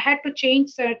skin, I had to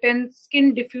change certain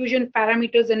skin diffusion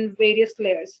parameters in various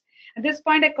layers. At this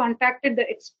point, I contacted the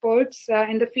experts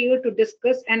in the field to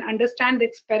discuss and understand the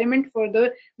experiment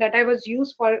further that I was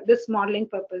used for this modeling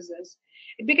purposes.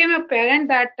 It became apparent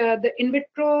that the in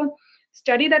vitro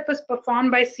study that was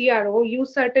performed by CRO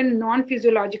used certain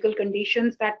non-physiological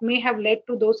conditions that may have led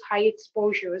to those high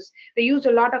exposures. They used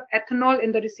a lot of ethanol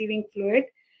in the receiving fluid.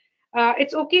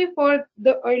 It's okay for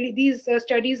these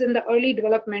studies in the early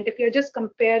development if you're just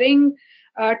comparing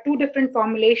two different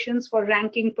formulations for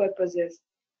ranking purposes.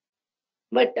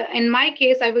 But in my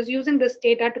case, I was using this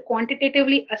data to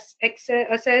quantitatively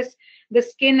assess the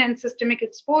skin and systemic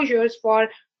exposures for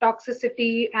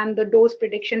toxicity and the dose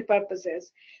prediction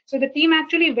purposes. So the team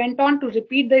actually went on to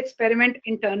repeat the experiment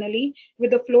internally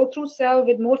with a flow-through cell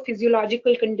with more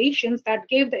physiological conditions that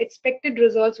gave the expected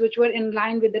results, which were in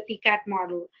line with the TCAT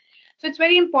model. So it's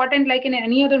very important, like in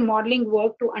any other modeling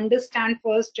work, to understand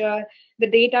first the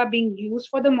data being used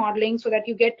for the modeling so that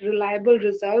you get reliable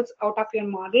results out of your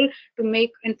model to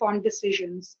make informed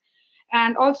decisions.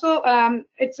 And also,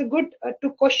 it's a good to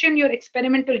question your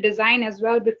experimental design as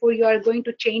well before you are going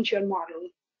to change your model.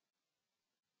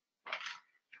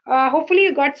 Hopefully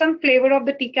you got some flavor of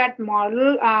the TCAT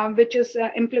model, which is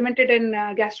implemented in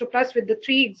GastroPlus with the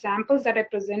 3 examples that I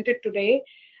presented today.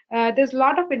 There's a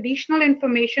lot of additional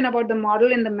information about the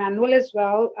model in the manual as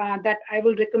well that I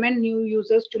will recommend new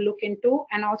users to look into.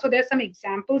 And also there's some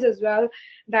examples as well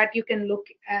that you can look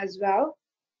as well.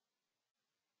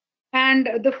 And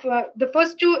the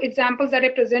first 2 examples that I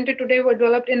presented today were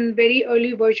developed in very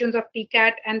early versions of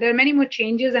TCAT, and there are many more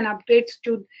changes and updates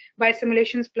to by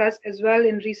Simulations Plus as well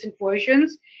in recent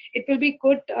versions. It will be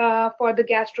good for the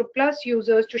Gastro Plus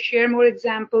users to share more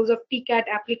examples of TCAT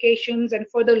applications and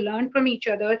further learn from each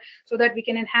other so that we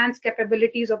can enhance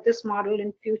capabilities of this model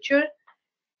in future.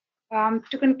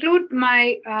 To conclude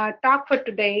my talk for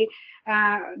today,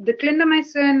 the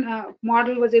clindamycin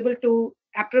model was able to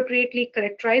appropriately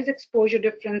characterize exposure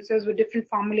differences with different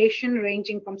formulation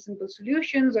ranging from simple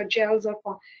solutions or gels or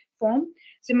foam.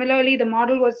 Similarly, the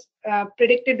model was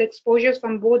predicted the exposures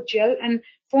from both gel and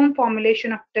foam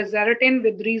formulation of tazarotene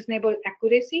with reasonable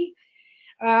accuracy.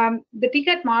 The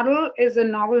TCAT model is a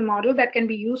novel model that can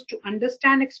be used to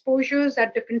understand exposures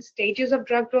at different stages of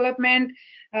drug development,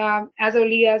 as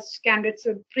early as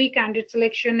pre-candidate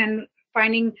selection and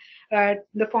finding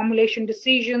the formulation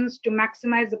decisions to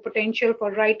maximize the potential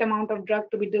for right amount of drug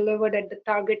to be delivered at the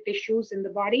target tissues in the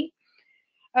body.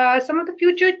 Some of the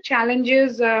future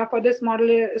challenges for this model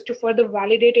is to further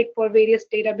validate it for various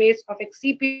database of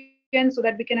excipients so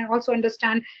that we can also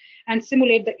understand and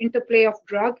simulate the interplay of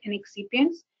drug and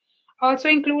excipients. Also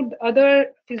include other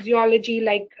physiology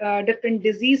like different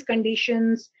disease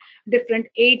conditions, different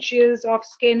ages of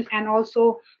skin, and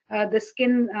also the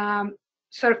skin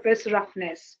surface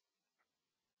roughness.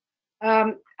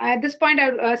 At this point,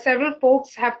 several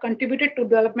folks have contributed to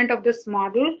development of this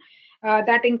model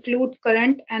that include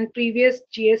current and previous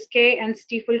GSK and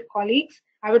Stiefel colleagues.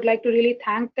 I would like to really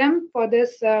thank them for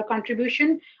this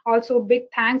contribution. Also, big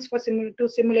thanks to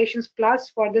Simulations Plus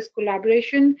for this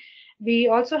collaboration. We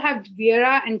also have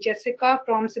Vera and Jessica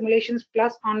from Simulations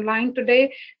Plus online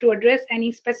today to address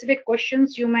any specific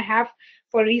questions you may have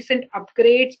for recent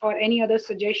upgrades or any other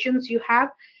suggestions you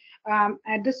have.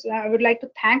 At this, I would like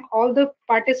to thank all the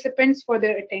participants for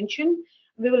their attention.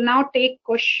 We will now take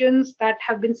questions that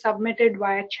have been submitted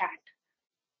via chat.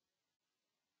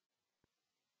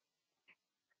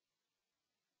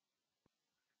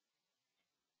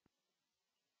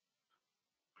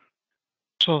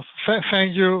 So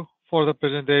thank you for the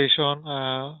presentation.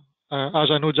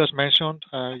 As Anu just mentioned,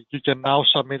 you can now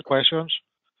submit questions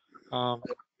via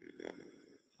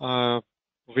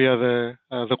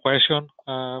the question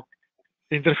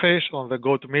interface on the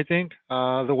GoToMeeting.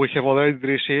 That we have already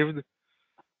received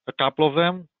a couple of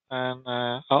them, and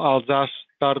I'll just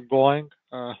start going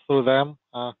through them.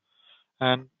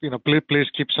 And please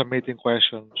keep submitting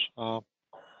questions. So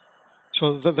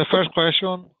the first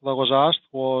question that was asked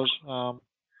was,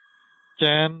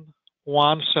 can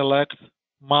one select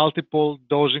multiple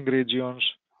dosing regions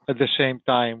at the same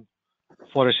time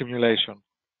for a simulation?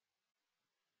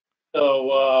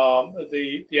 So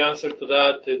the answer to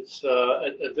that, it's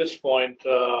at this point,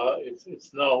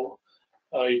 it's no.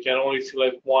 You can only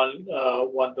select one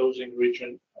dosing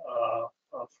region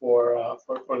for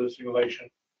the simulation.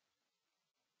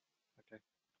 Okay,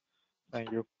 thank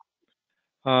you.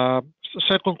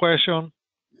 Second question.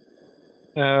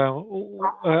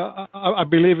 I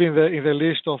believe in the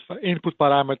list of input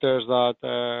parameters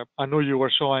that I know you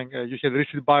were showing, you had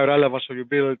reached biorelevant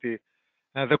solubility.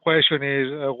 And the question is,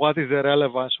 what is the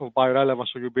relevance of biorelevant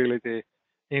solubility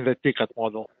in the TCAT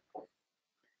model?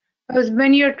 Because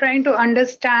when you're trying to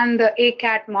understand the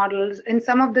ACAT models, in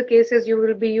some of the cases you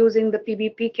will be using the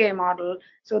PBPK model.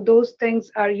 So those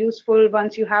things are useful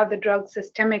once you have the drug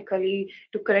systemically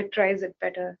to characterize it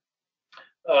better.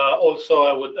 Also,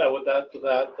 I would add to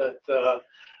that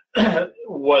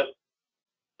what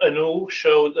Anu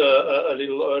showed a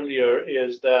little earlier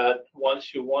is that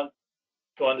once you want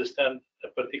to understand a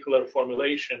particular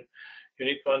formulation, you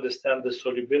need to understand the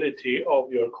solubility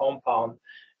of your compound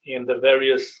in the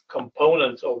various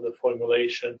components of the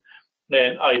formulation,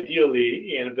 and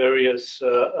ideally in various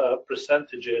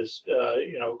percentages,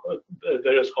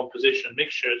 various composition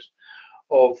mixtures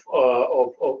of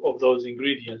those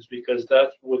ingredients, because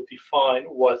that would define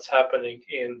what's happening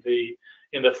in the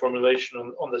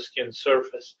formulation on the skin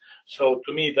surface. So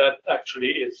to me, that actually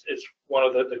is one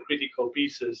of the critical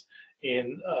pieces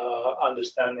in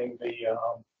understanding the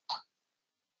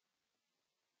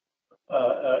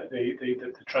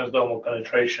transdermal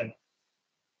penetration.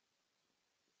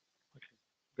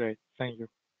 Great, thank you.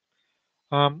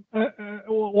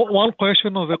 One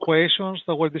question of the equations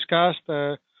that were discussed.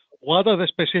 What are the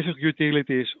specific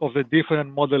utilities of the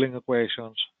different modeling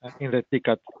equations in the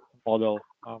TCAT model?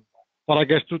 Or I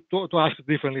guess to ask it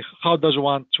differently, how does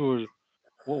one choose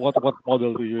what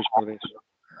model to use for this?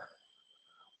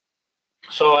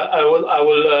 So I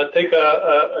will take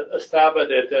a stab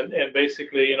at it, and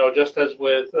basically, just as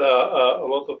with a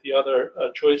lot of the other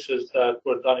choices that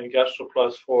were done in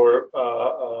GastroPlus for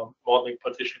modeling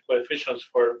partition coefficients,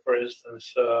 for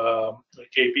instance,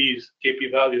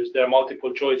 KP values, there are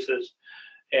multiple choices,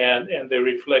 and they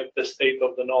reflect the state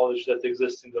of the knowledge that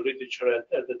exists in the literature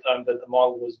at the time that the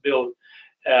model was built.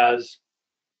 As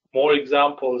more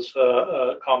examples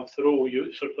come through,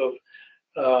 you sort of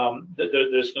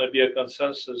there's going to be a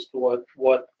consensus to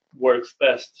what works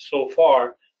best. So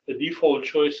far, the default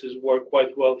choices work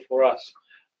quite well for us,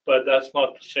 but that's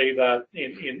not to say that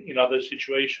in other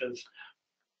situations,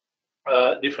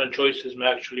 different choices may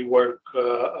actually work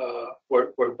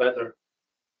better.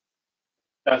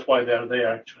 That's why they're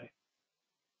there, actually.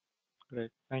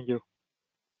 Great, thank you.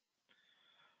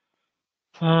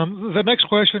 The next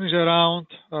question is around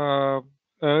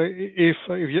if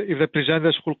the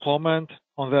presenters could comment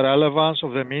on the relevance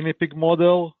of the mini-pig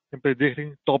model in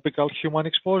predicting topical human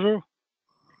exposure.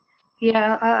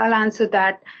 Yeah, I'll answer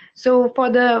that. So for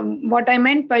what I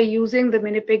meant by using the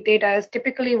mini-pig data is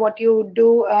typically what you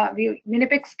do.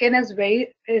 Mini-pig skin is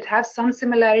it has some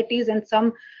similarities and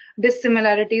some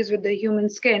dissimilarities with the human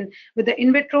skin. With the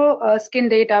in vitro skin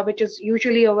data, which is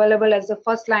usually available as the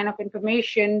first line of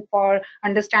information for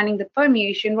understanding the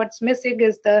permeation, what's missing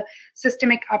is the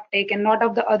systemic uptake and not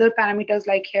of the other parameters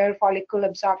like hair follicle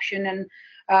absorption and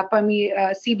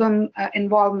sebum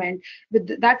involvement.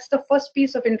 That's the first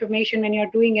piece of information when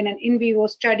you're doing an in vivo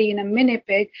study in a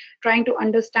mini-pig, trying to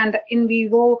understand the in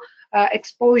vivo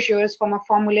exposures from a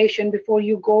formulation before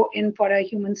you go in for a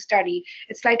human study.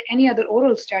 It's like any other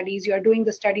oral studies. You are doing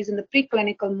the studies in the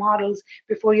preclinical models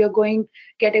before you're going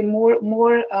get a more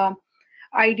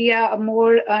idea, a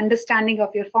more understanding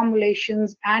of your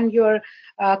formulations and your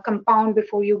compound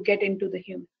before you get into the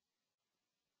human.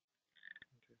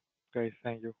 Okay,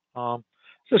 thank you. So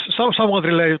somewhat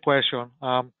related question.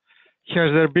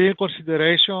 Has there been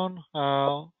consideration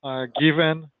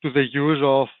given to the use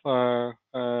of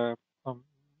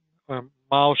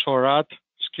mouse or rat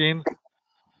skin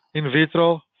in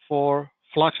vitro for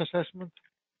flux assessment?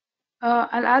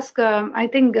 I'll ask, I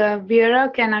think Vera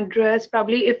can address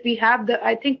probably if we have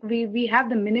I think we have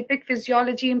the mini-pig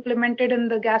physiology implemented in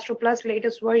the GastroPlus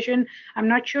latest version. I'm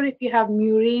not sure if you have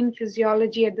murine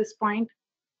physiology at this point.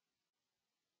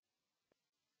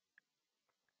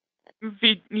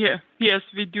 Yes,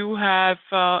 we do have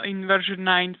in version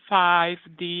 9.5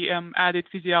 the added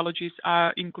physiologies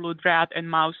include rat and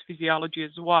mouse physiology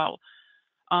as well.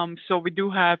 So we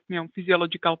do have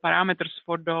physiological parameters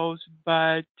for those,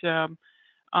 but I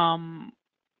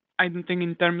don't think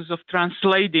in terms of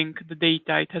translating the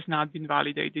data, it has not been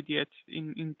validated yet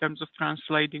in terms of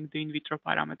translating the in vitro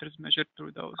parameters measured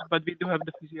through those. But we do have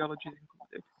the physiologies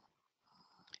included.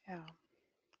 Yeah.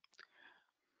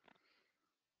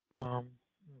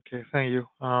 Okay, thank you.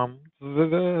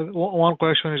 One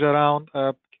question is around,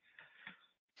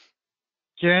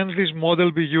 can this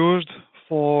model be used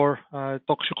for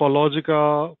toxicologic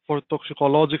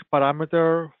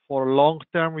parameter for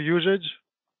long-term usage?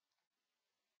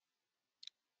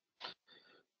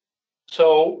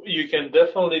 So you can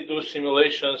definitely do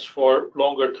simulations for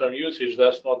longer term usage.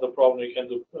 That's not the problem. You can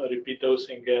do repeat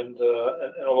dosing and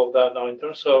all of that. Now, in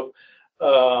terms of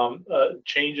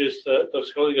changes,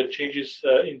 toxicological changes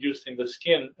induced in the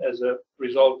skin as a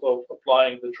result of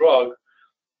applying the drug,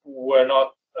 we're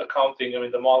not accounting. I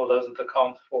mean, the model doesn't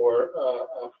account for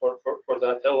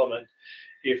that element.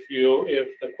 If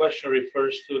the question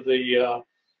refers to the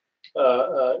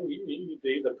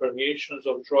permeations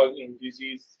of drug in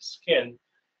diseased skin,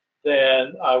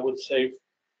 then I would say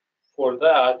for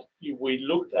that we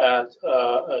looked at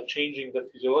changing the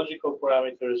physiological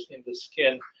parameters in the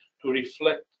skin to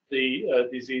reflect the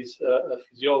disease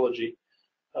physiology,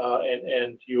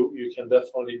 and you can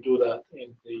definitely do that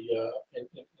in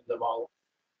the model.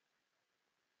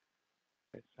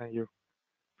 Thank you.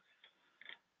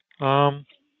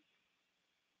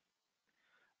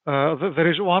 There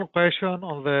is one question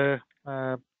on the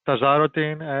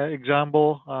tazarotene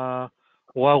example.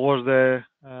 What was the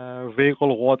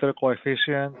vehicle water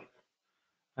coefficient,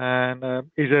 and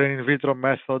is there an in vitro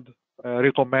method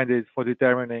recommended for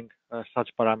determining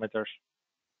such parameters?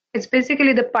 It's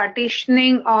basically the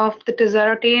partitioning of the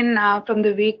tazarotene from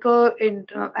the vehicle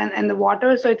and the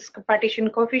water. So it's partition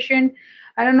coefficient.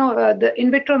 I don't know the in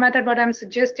vitro method. What I'm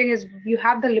suggesting is you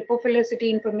have the lipophilicity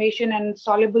information and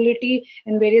solubility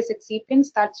in various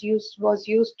excipients was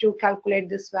used to calculate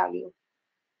this value.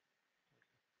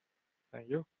 Thank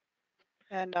you.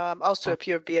 And also, if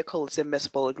your vehicle is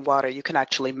immiscible in water, you can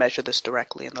actually measure this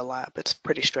directly in the lab. It's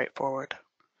pretty straightforward.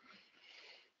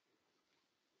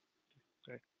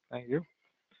 Thank you.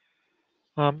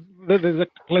 There's a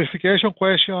clarification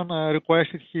question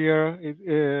requested here.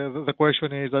 The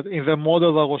question is that in the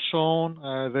model that was shown,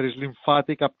 there is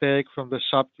lymphatic uptake from the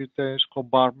subcutaneous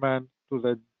compartment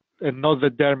to and not the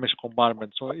dermis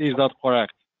compartment. So is that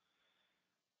correct?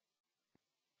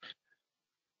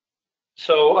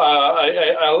 So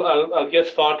I'll get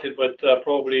started, but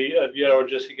probably Vera or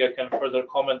Jessica can further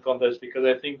comment on this, because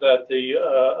I think that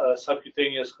the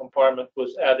subcutaneous compartment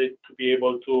was added to be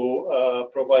able to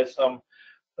provide some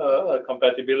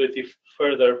compatibility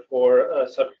further for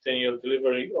subcutaneous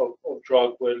delivery of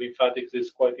drug, where lymphatics is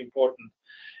quite important.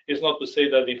 It's not to say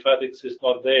that lymphatics is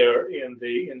not there in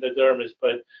the dermis,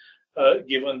 but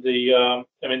given the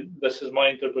I mean, this is my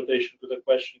interpretation to the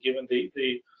question. Given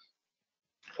the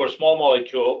for small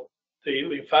molecule, the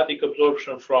lymphatic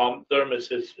absorption from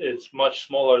dermis is much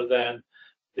smaller than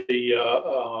the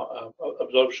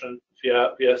absorption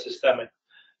via systemic.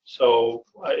 So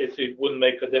it wouldn't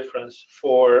make a difference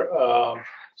for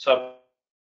sub.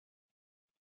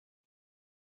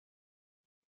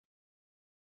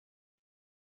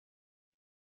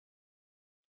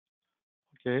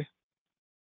 Okay.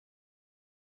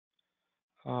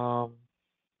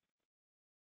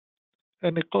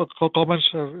 Any comments,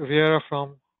 Vera,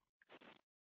 from?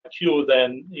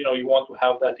 Then you want to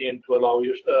have that in to allow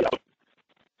you.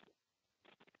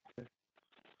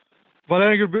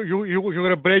 Valeriu, you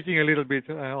were breaking a little bit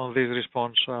on this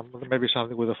response. Maybe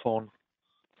something with the phone.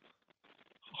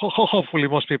 Hopefully,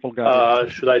 most people got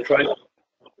it. Should I try?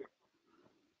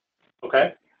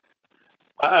 Okay.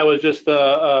 I was just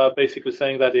basically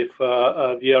saying that if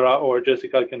Vera or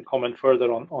Jessica can comment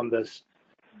further on this.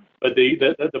 But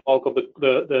the bulk of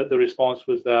the response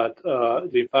was that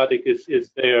lymphatic is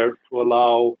there to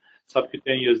allow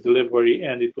subcutaneous delivery,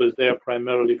 and it was there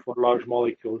primarily for large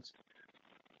molecules.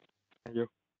 Thank you.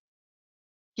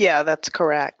 Yeah, that's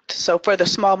correct. So for the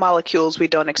small molecules, we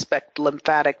don't expect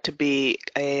lymphatic to be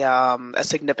a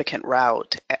significant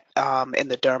route in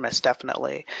the dermis,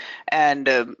 definitely. And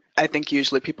I think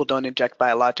usually people don't inject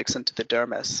biologics into the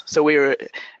dermis. So we were,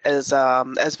 as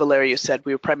Valeriu said,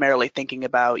 we were primarily thinking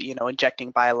about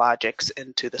injecting biologics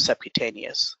into the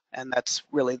subcutaneous, and that's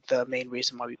really the main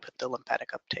reason why we put the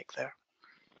lymphatic uptake there.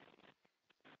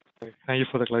 Thank you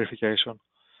for the clarification.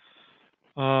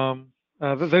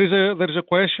 There is a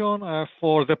question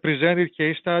for the presented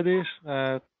case studies.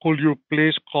 Could you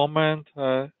please comment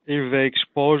if the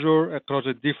exposure across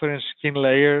the different skin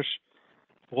layers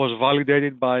was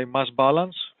validated by mass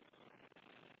balance?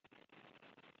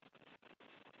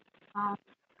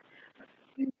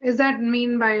 Is that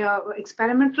mean by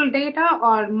experimental data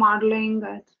or modeling?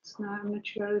 I'm not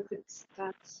sure if it's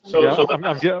that. So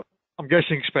I'm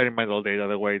guessing experimental data,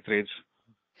 the way it reads.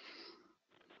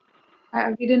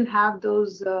 We didn't have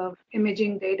those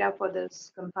imaging data for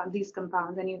these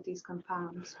compounds, any of these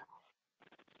compounds.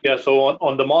 Yeah, so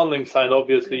on the modeling side,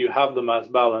 obviously you have the mass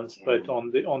balance, but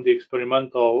on the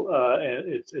experimental,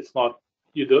 it's not.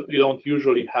 You don't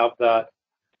usually have that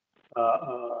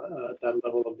that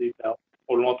level of detail,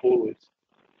 or not always.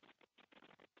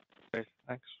 Okay,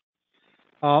 thanks.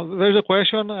 There's a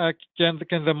question: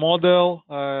 can the model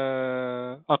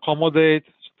accommodate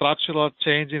structural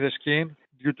change in the skin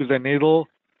due to the needle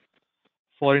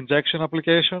for injection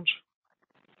applications?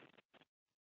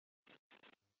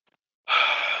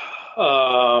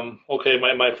 Okay,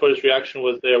 my first reaction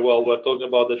was there. Well, we're talking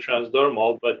about the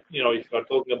transdermal, but if you're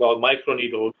talking about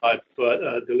microneedle type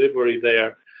delivery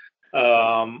there,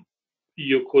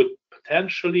 you could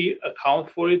potentially account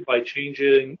for it by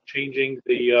changing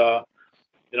the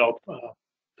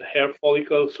the hair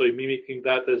follicles, so mimicking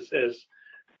that as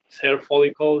hair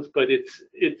follicles. But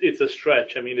it's a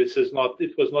stretch. I mean, it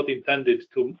was not intended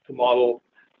to model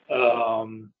a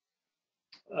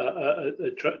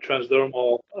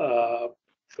transdermal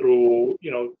through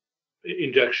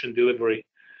injection delivery,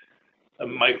 a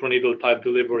microneedle type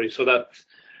delivery. So that's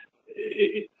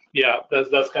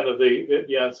that's kind of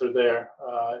the answer there.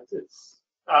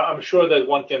 I'm sure that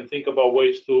one can think about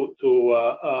ways to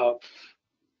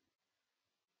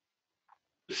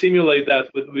simulate that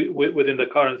within the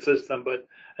current system, but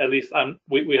at least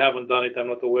we haven't done it. I'm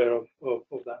not aware of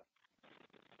that.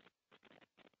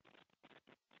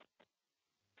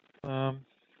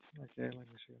 Okay, let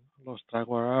me see. Lost track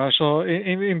where. So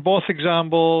in both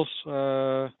examples,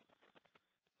 the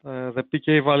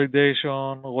PK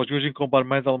validation was using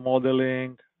compartmental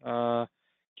modeling. Can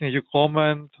you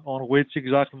comment on which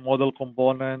exact model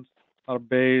components are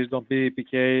based on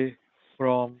PBPK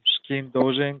from skin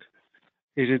dosing?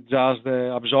 Is it just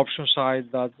the absorption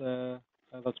side that's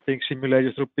being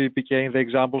simulated through PBPK in the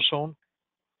example shown?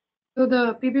 So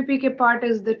the PBPK part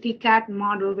is the TCAT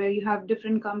model where you have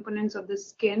different components of the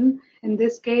skin in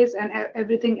this case, and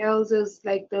everything else is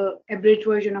like the abridged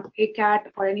version of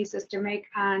ACAT or any systemic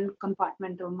and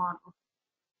compartmental model.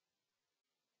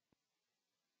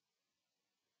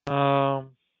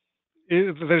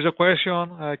 There's a question,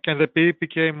 can the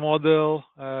PBPK model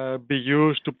be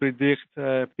used to predict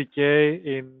PK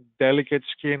in delicate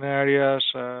skin areas,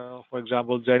 for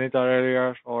example, genital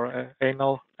areas or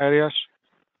anal areas?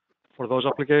 For those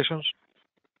applications?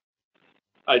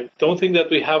 I don't think that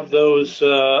we have those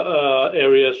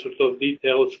areas sort of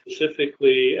detailed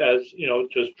specifically as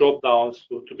just drop downs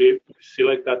to be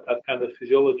select that kind of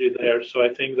physiology there. So I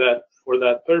think that for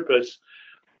that purpose,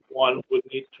 one would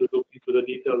need to look into the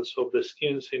details of the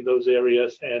skins in those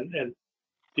areas and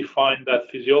define that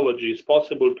physiology. It's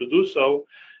possible to do so.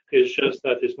 It's just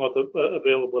that it's not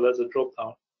available as a drop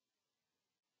down.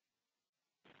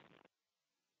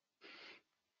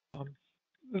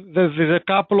 There's a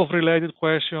couple of related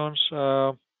questions.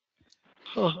 Can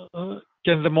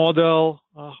the model,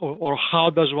 or how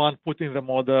does one put in the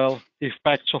model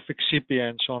effects of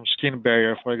excipients on skin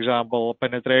barrier, for example,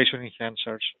 penetration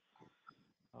enhancers?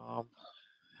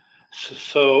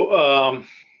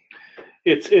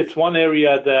 It's one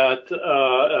area that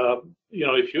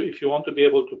if you want to be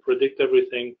able to predict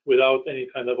everything without any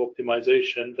kind of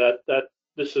optimization, that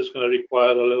this is going to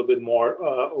require a little bit more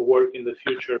work in the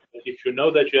future. If you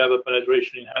know that you have a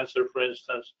penetration enhancer, for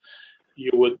instance,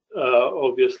 you would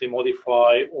obviously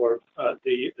modify or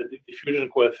the diffusion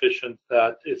coefficient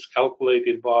that is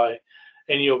calculated by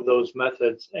any of those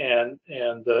methods, and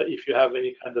if you have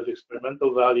any kind of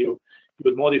experimental value, you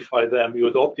would modify them, you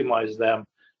would optimize them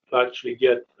to actually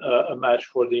get a match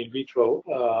for the in vitro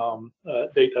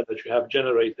data that you have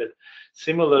generated.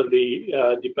 Similarly,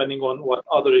 depending on what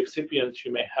other excipients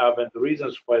you may have and the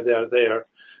reasons why they're there,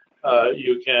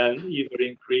 you can either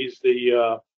increase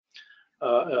the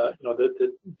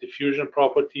diffusion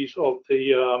properties of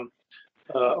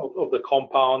the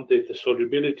compound, the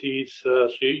solubilities. So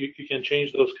you can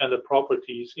change those kind of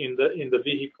properties in the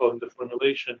vehicle, in the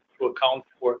formulation, to account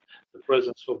for the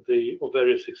presence of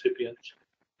various excipients.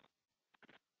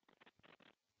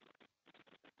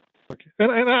 Okay.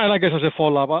 And I guess as a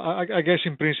follow-up, I guess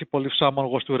in principle, if someone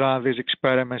was to run these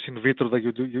experiments in vitro that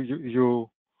you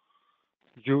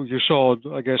showed,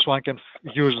 I guess one can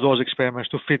use those experiments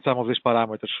to fit some of these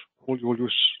parameters. Will you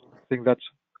think that's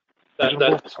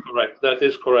reasonable? That is correct. That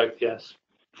is correct. Yes.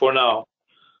 For now.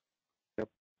 Yep.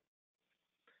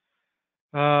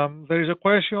 There is a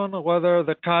question whether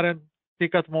the current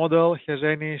TCAT model has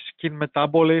any skin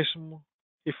metabolism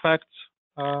effects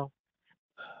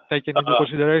taken into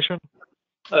consideration.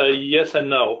 Yes and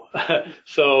no.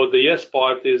 So the yes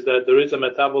part is that there is a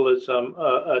metabolism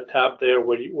tab there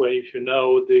where if you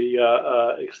know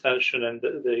the extension and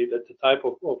the type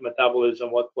of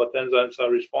metabolism, what enzymes are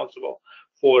responsible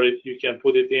for it, you can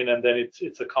put it in and then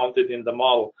it's accounted in the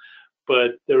model.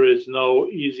 But there is no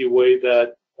easy way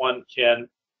that one can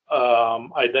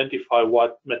identify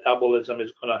what metabolism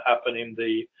is going to happen in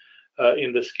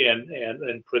the skin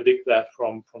and predict that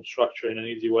from structure in an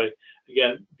easy way.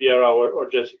 Again, Vera or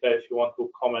Jessica, if you want to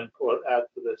comment or add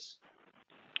to this.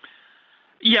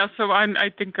 Yeah, so I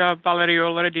think Valeriu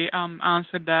already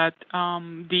answered that.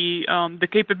 The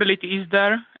capability is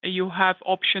there. You have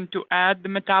option to add the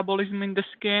metabolism in the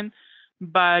skin,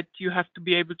 but you have to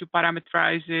be able to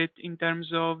parameterize it in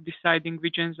terms of deciding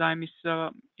which enzyme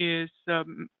is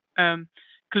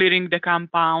clearing the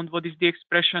compound, what is the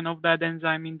expression of that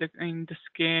enzyme in the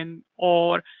skin,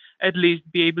 or at least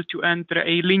be able to enter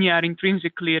a linear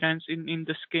intrinsic clearance in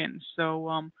the skin.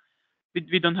 So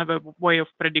we don't have a way of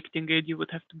predicting it. You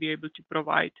would have to be able to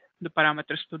provide the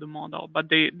parameters to the model, but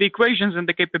the equations and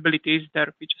the capability is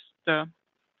there. We just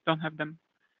don't have them.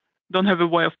 Don't have a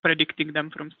way of predicting them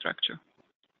from structure.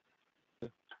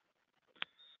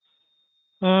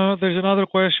 There's another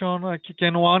question.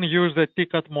 Can one use the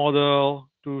TCAT model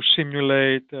to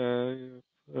simulate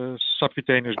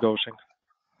subcutaneous dosing?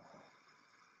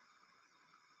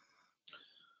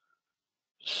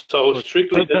 So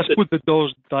strictly, let's put the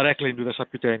dose directly into the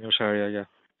subcutaneous area. Yeah.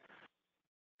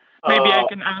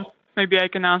 Maybe I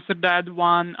can answer that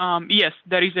one. Yes,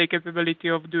 there is a capability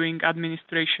of doing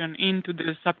administration into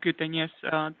the subcutaneous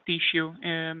tissue.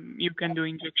 You can do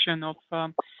injection of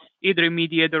either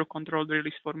immediate or controlled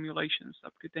release formulations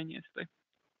subcutaneously.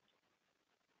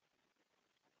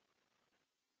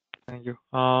 Thank you.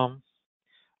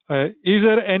 Is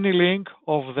there any link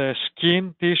of the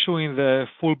skin tissue in the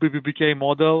full PBPK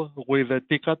model with the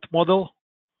TCAT model?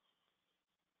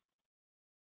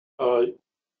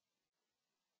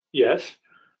 Yes.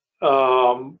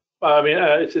 I mean,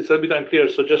 it's a bit unclear.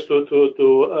 So just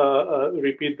to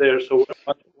repeat there. So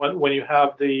when you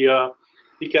have the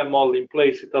TCAT model in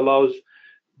place, it allows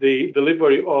the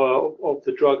delivery of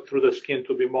the drug through the skin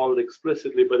to be modeled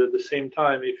explicitly. But at the same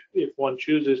time, if one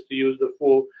chooses to use the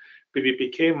full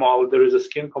PBPK model, there is a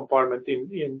skin compartment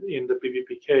in the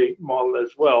PBPK model as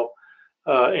well,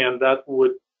 and that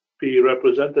would be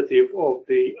representative of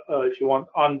the, if you want,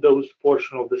 undosed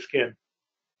portion of the skin.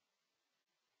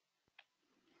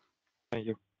 Thank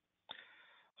you.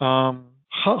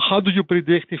 How do you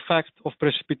predict effect of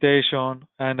precipitation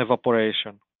and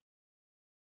evaporation?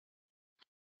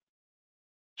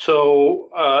 So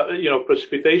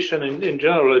precipitation in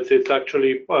general, it's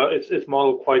actually it's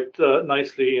modeled quite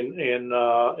nicely in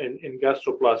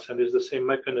GastroPlus, and is the same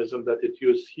mechanism that it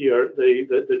used here.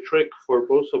 The trick for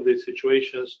both of these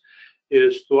situations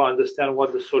is to understand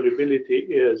what the solubility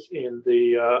is in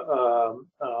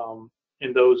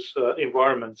those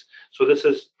environments. So this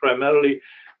is primarily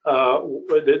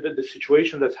the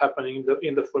situation that's happening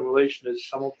in the formulation is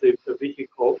some of the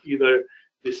vehicle either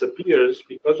disappears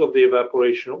because of the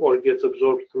evaporation or gets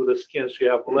absorbed through the skin, so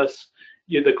you have less.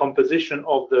 The composition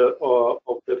of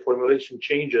the formulation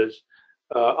changes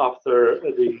after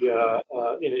the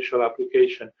initial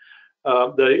application.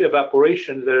 The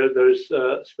evaporation, there's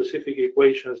specific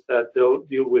equations that they'll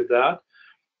deal with that,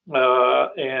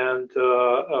 and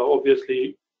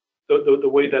obviously the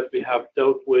way that we have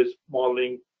dealt with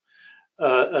modeling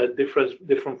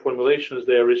different formulations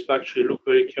there is to actually look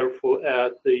very careful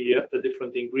at the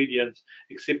different ingredients,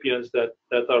 excipients that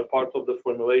are part of the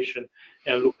formulation,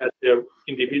 and look at their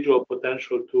individual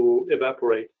potential to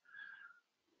evaporate.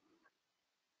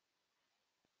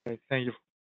 Okay, thank you.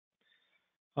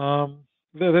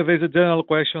 There's a general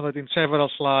question that in several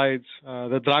slides,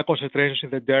 the drug concentrations in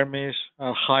the dermis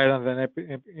are higher than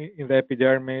in the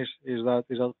epidermis. Is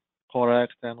that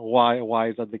correct, and why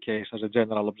is that the case as a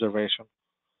general observation?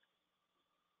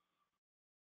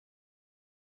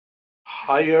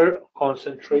 Higher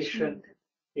concentration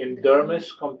in dermis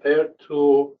compared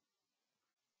to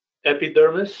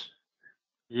epidermis?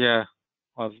 Yeah,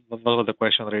 well, that's what the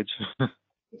question reads.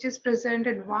 We just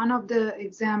presented one of the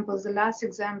examples. The last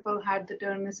example had the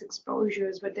dermis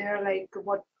exposures, but they're like,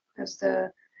 what is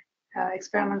the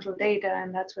experimental data,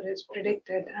 and that's what is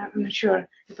predicted. I'm not sure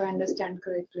if I understand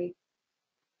correctly.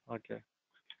 Okay.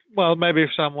 Well, maybe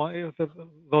if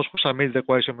those who submit the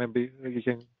question, maybe you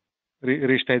can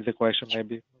restate the question.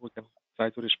 Maybe we can try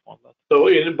to respond to that. So,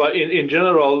 in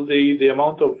general, the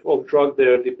amount of drug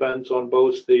there depends on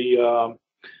both the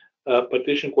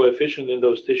partition coefficient in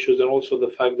those tissues and also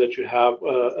the fact that you have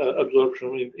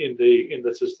absorption in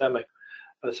the systemic.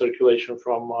 circulation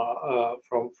from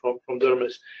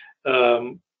dermis.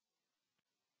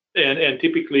 And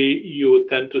typically you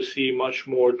tend to see much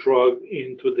more drug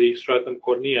into the stratum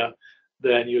cornea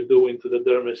than you do into the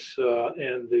dermis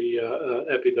and the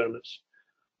epidermis.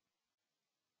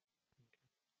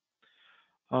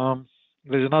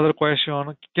 There's another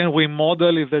question. Can we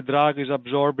model if the drug is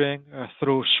absorbing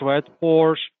through sweat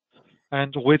pores,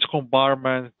 and which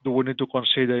compartment do we need to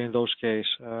consider in those cases?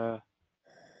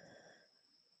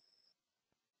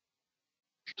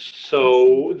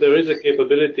 So there is a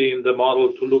capability in the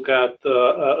model to look at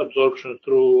absorption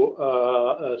through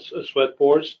sweat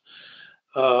pores,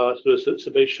 through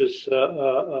sebaceous,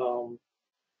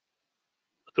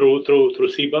 through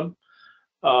sebum.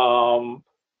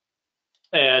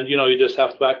 And you just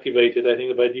have to activate it. I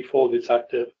think by default it's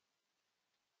active.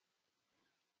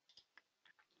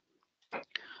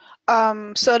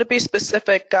 So to be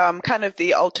specific, kind of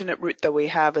the alternate route that we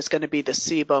have is going to be the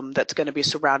sebum that's going to be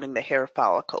surrounding the hair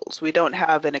follicles. We don't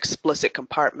have an explicit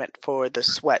compartment for the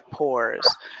sweat pores.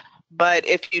 But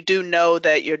if you do know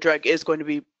that your drug is going to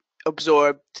be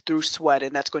absorbed through sweat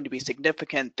and that's going to be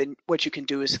significant, then what you can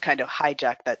do is kind of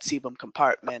hijack that sebum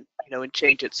compartment, and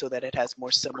change it so that it has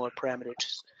more similar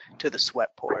parameters to the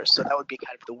sweat pores. So that would be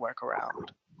kind of the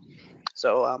workaround.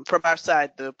 So from our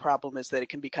side, the problem is that it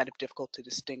can be kind of difficult to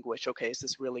distinguish, okay, is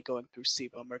this really going through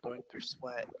sebum or going through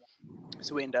sweat?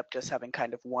 So we end up just having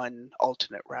kind of one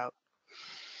alternate route.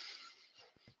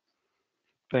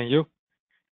 Thank you.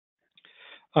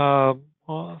 Well,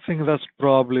 I think that's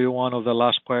probably one of the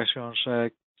last questions.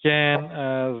 Can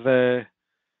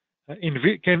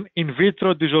in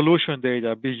vitro dissolution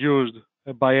data be used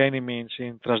by any means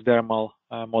in transdermal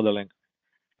modeling?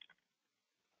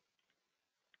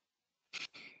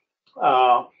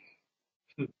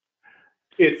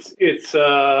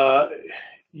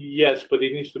 Yes, but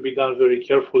it needs to be done very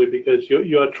carefully, because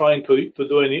you are trying to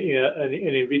do an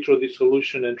in vitro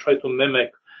dissolution and try to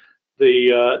mimic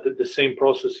the same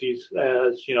processes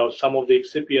as some of the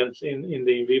excipients in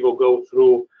the in vivo go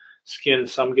through skin.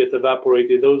 Some get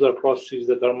evaporated. Those are processes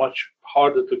that are much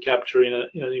harder to capture in an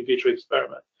in vitro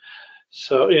experiment.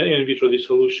 So in vitro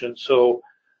dissolution. So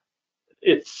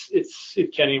it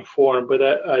can inform, but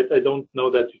I don't know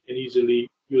that you can easily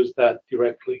use that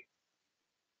directly.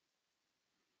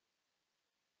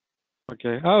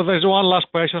 Okay. There's one last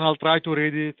question. I'll try to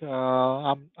read it.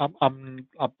 I'm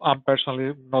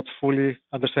personally not fully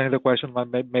understanding the question, but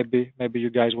maybe you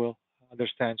guys will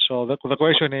understand. So the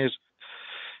question is,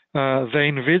 the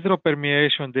in vitro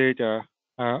permeation data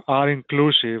are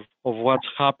inclusive of what's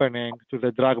happening to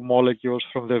the drug molecules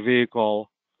from the vehicle,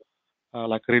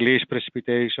 like release,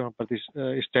 precipitation,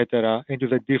 etc., into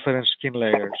the different skin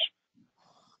layers.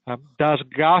 Does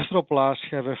GastroPlus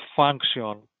have a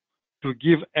function to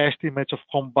give estimates of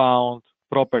compound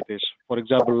properties, for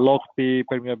example, log-P,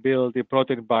 permeability,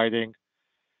 protein binding,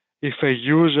 if a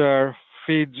user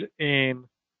feeds in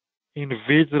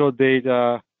vitro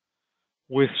data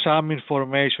with some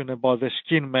information about the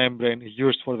skin membrane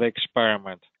used for the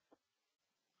experiment?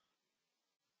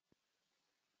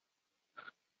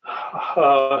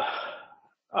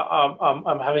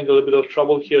 I'm having a little bit of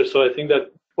trouble here. So I think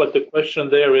that what the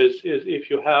question there is if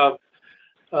you have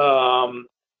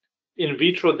in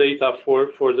vitro data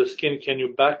for the skin, can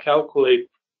you back calculate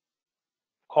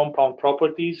compound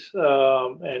properties?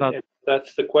 And if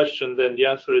that's the question, then the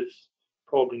answer is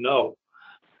probably no.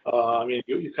 I mean,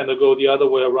 you kind of go the other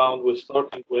way around with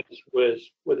starting with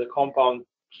the compound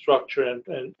structure and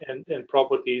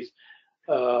properties,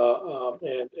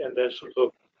 and then sort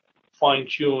of fine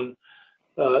tune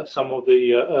some of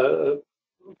the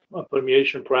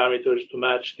permeation parameters to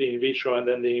match the in vitro and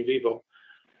then the in vivo.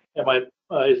 Am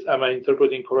I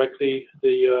interpreting correctly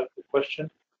the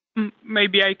question?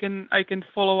 Maybe I can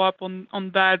follow up on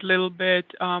that a little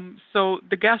bit. So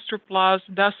the GastroPlus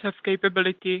does have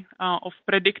capability of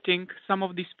predicting some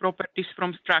of these properties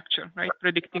from structure, right?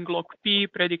 Predicting log-P,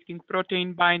 predicting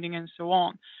protein binding, and so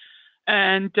on.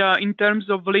 And in terms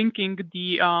of linking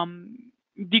the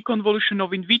deconvolution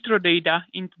of in vitro data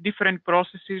into different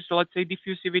processes, let's say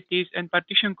diffusivities and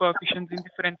partition coefficients in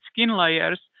different skin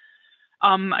layers,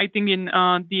 I think in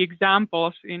the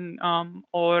examples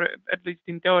or at least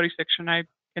in theory section, I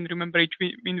can remember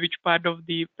in which part of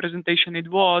the presentation it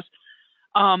was,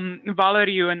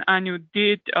 Valeriu and Anu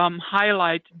did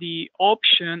highlight the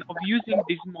option of using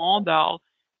this model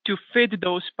to fit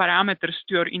those parameters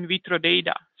to your in vitro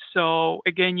data. So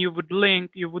again, you would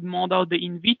model the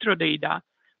in vitro data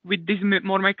with this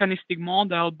more mechanistic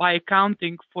model by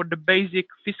accounting for the basic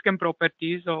physical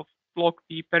properties of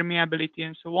log-P, permeability,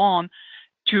 and so on,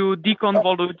 to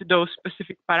deconvolute those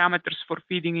specific parameters for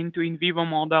feeding into in vivo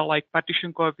model, like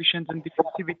partition coefficients and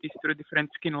diffusivities through different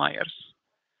skin layers.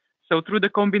 So through the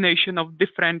combination of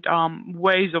different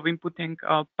ways of inputting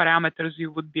parameters,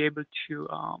 you would be able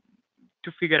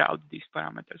to figure out these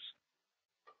parameters.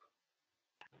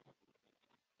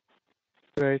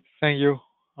 Great, thank you,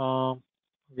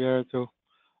 Valeriu.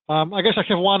 I guess I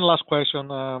have one last question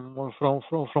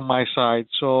from my side.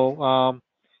 So,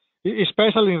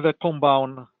 especially in the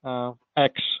compound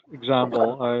X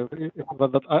example,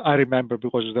 that I remember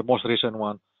because it's the most recent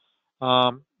one.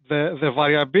 The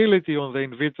variability on the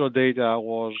in vitro data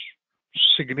was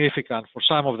significant for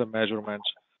some of the measurements,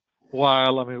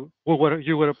 while I mean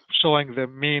you were showing the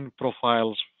mean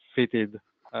profiles fitted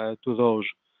to those.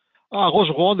 I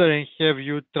was wondering, have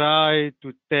you tried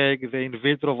to take the in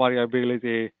vitro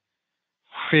variability,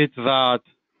 fit that,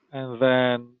 and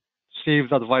then see if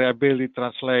that variability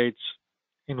translates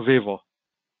in vivo?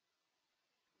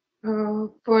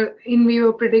 For in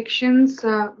vivo predictions,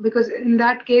 because in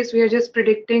that case, we are just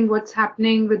predicting what's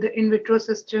happening with the in vitro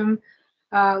system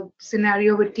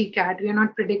scenario with TCAT. We are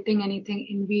not predicting anything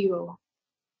in vivo.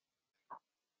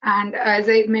 And as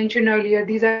I mentioned earlier,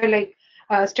 these are like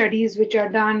studies which are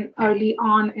done early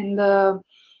on in the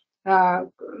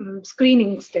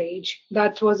screening stage.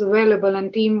 That was available,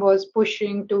 and team was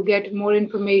pushing to get more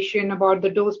information about the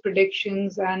dose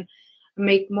predictions and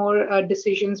make more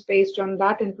decisions based on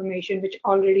that information, which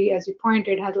already, as you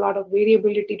pointed, has a lot of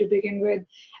variability to begin with,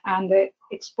 and the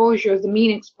exposures, the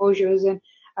mean exposures, and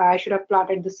I should have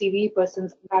plotted the CVE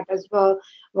persons that as well,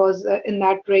 was in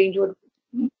that range.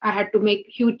 I had to make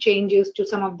huge changes to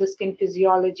some of the skin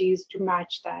physiologies to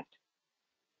match that.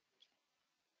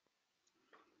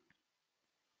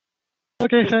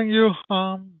 Okay, thank you.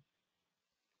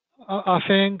 I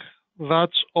think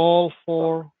that's all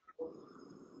for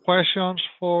questions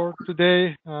for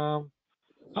today.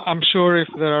 I'm sure if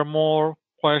there are more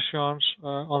questions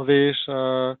on this,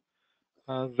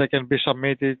 they can be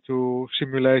submitted to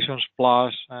Simulations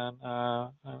Plus, and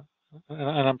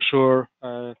I'm sure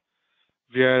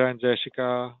Vera and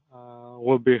Jessica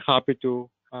will be happy to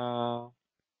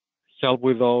help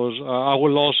with those. I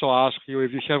will also ask you,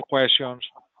 if you have questions,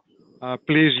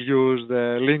 please use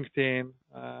the LinkedIn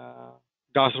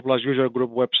GlaxoSmithKline user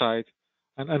group website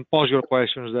and post your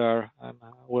questions there, and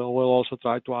we'll also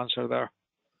try to answer there.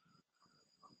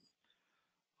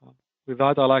 With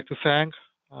that, I'd like to thank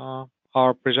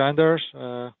our presenters,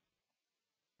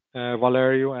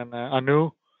 Valeriu and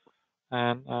Anu,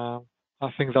 and I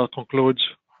think that concludes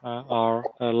our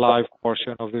live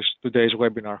portion of today's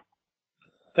webinar.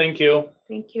 Thank you.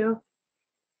 Thank you.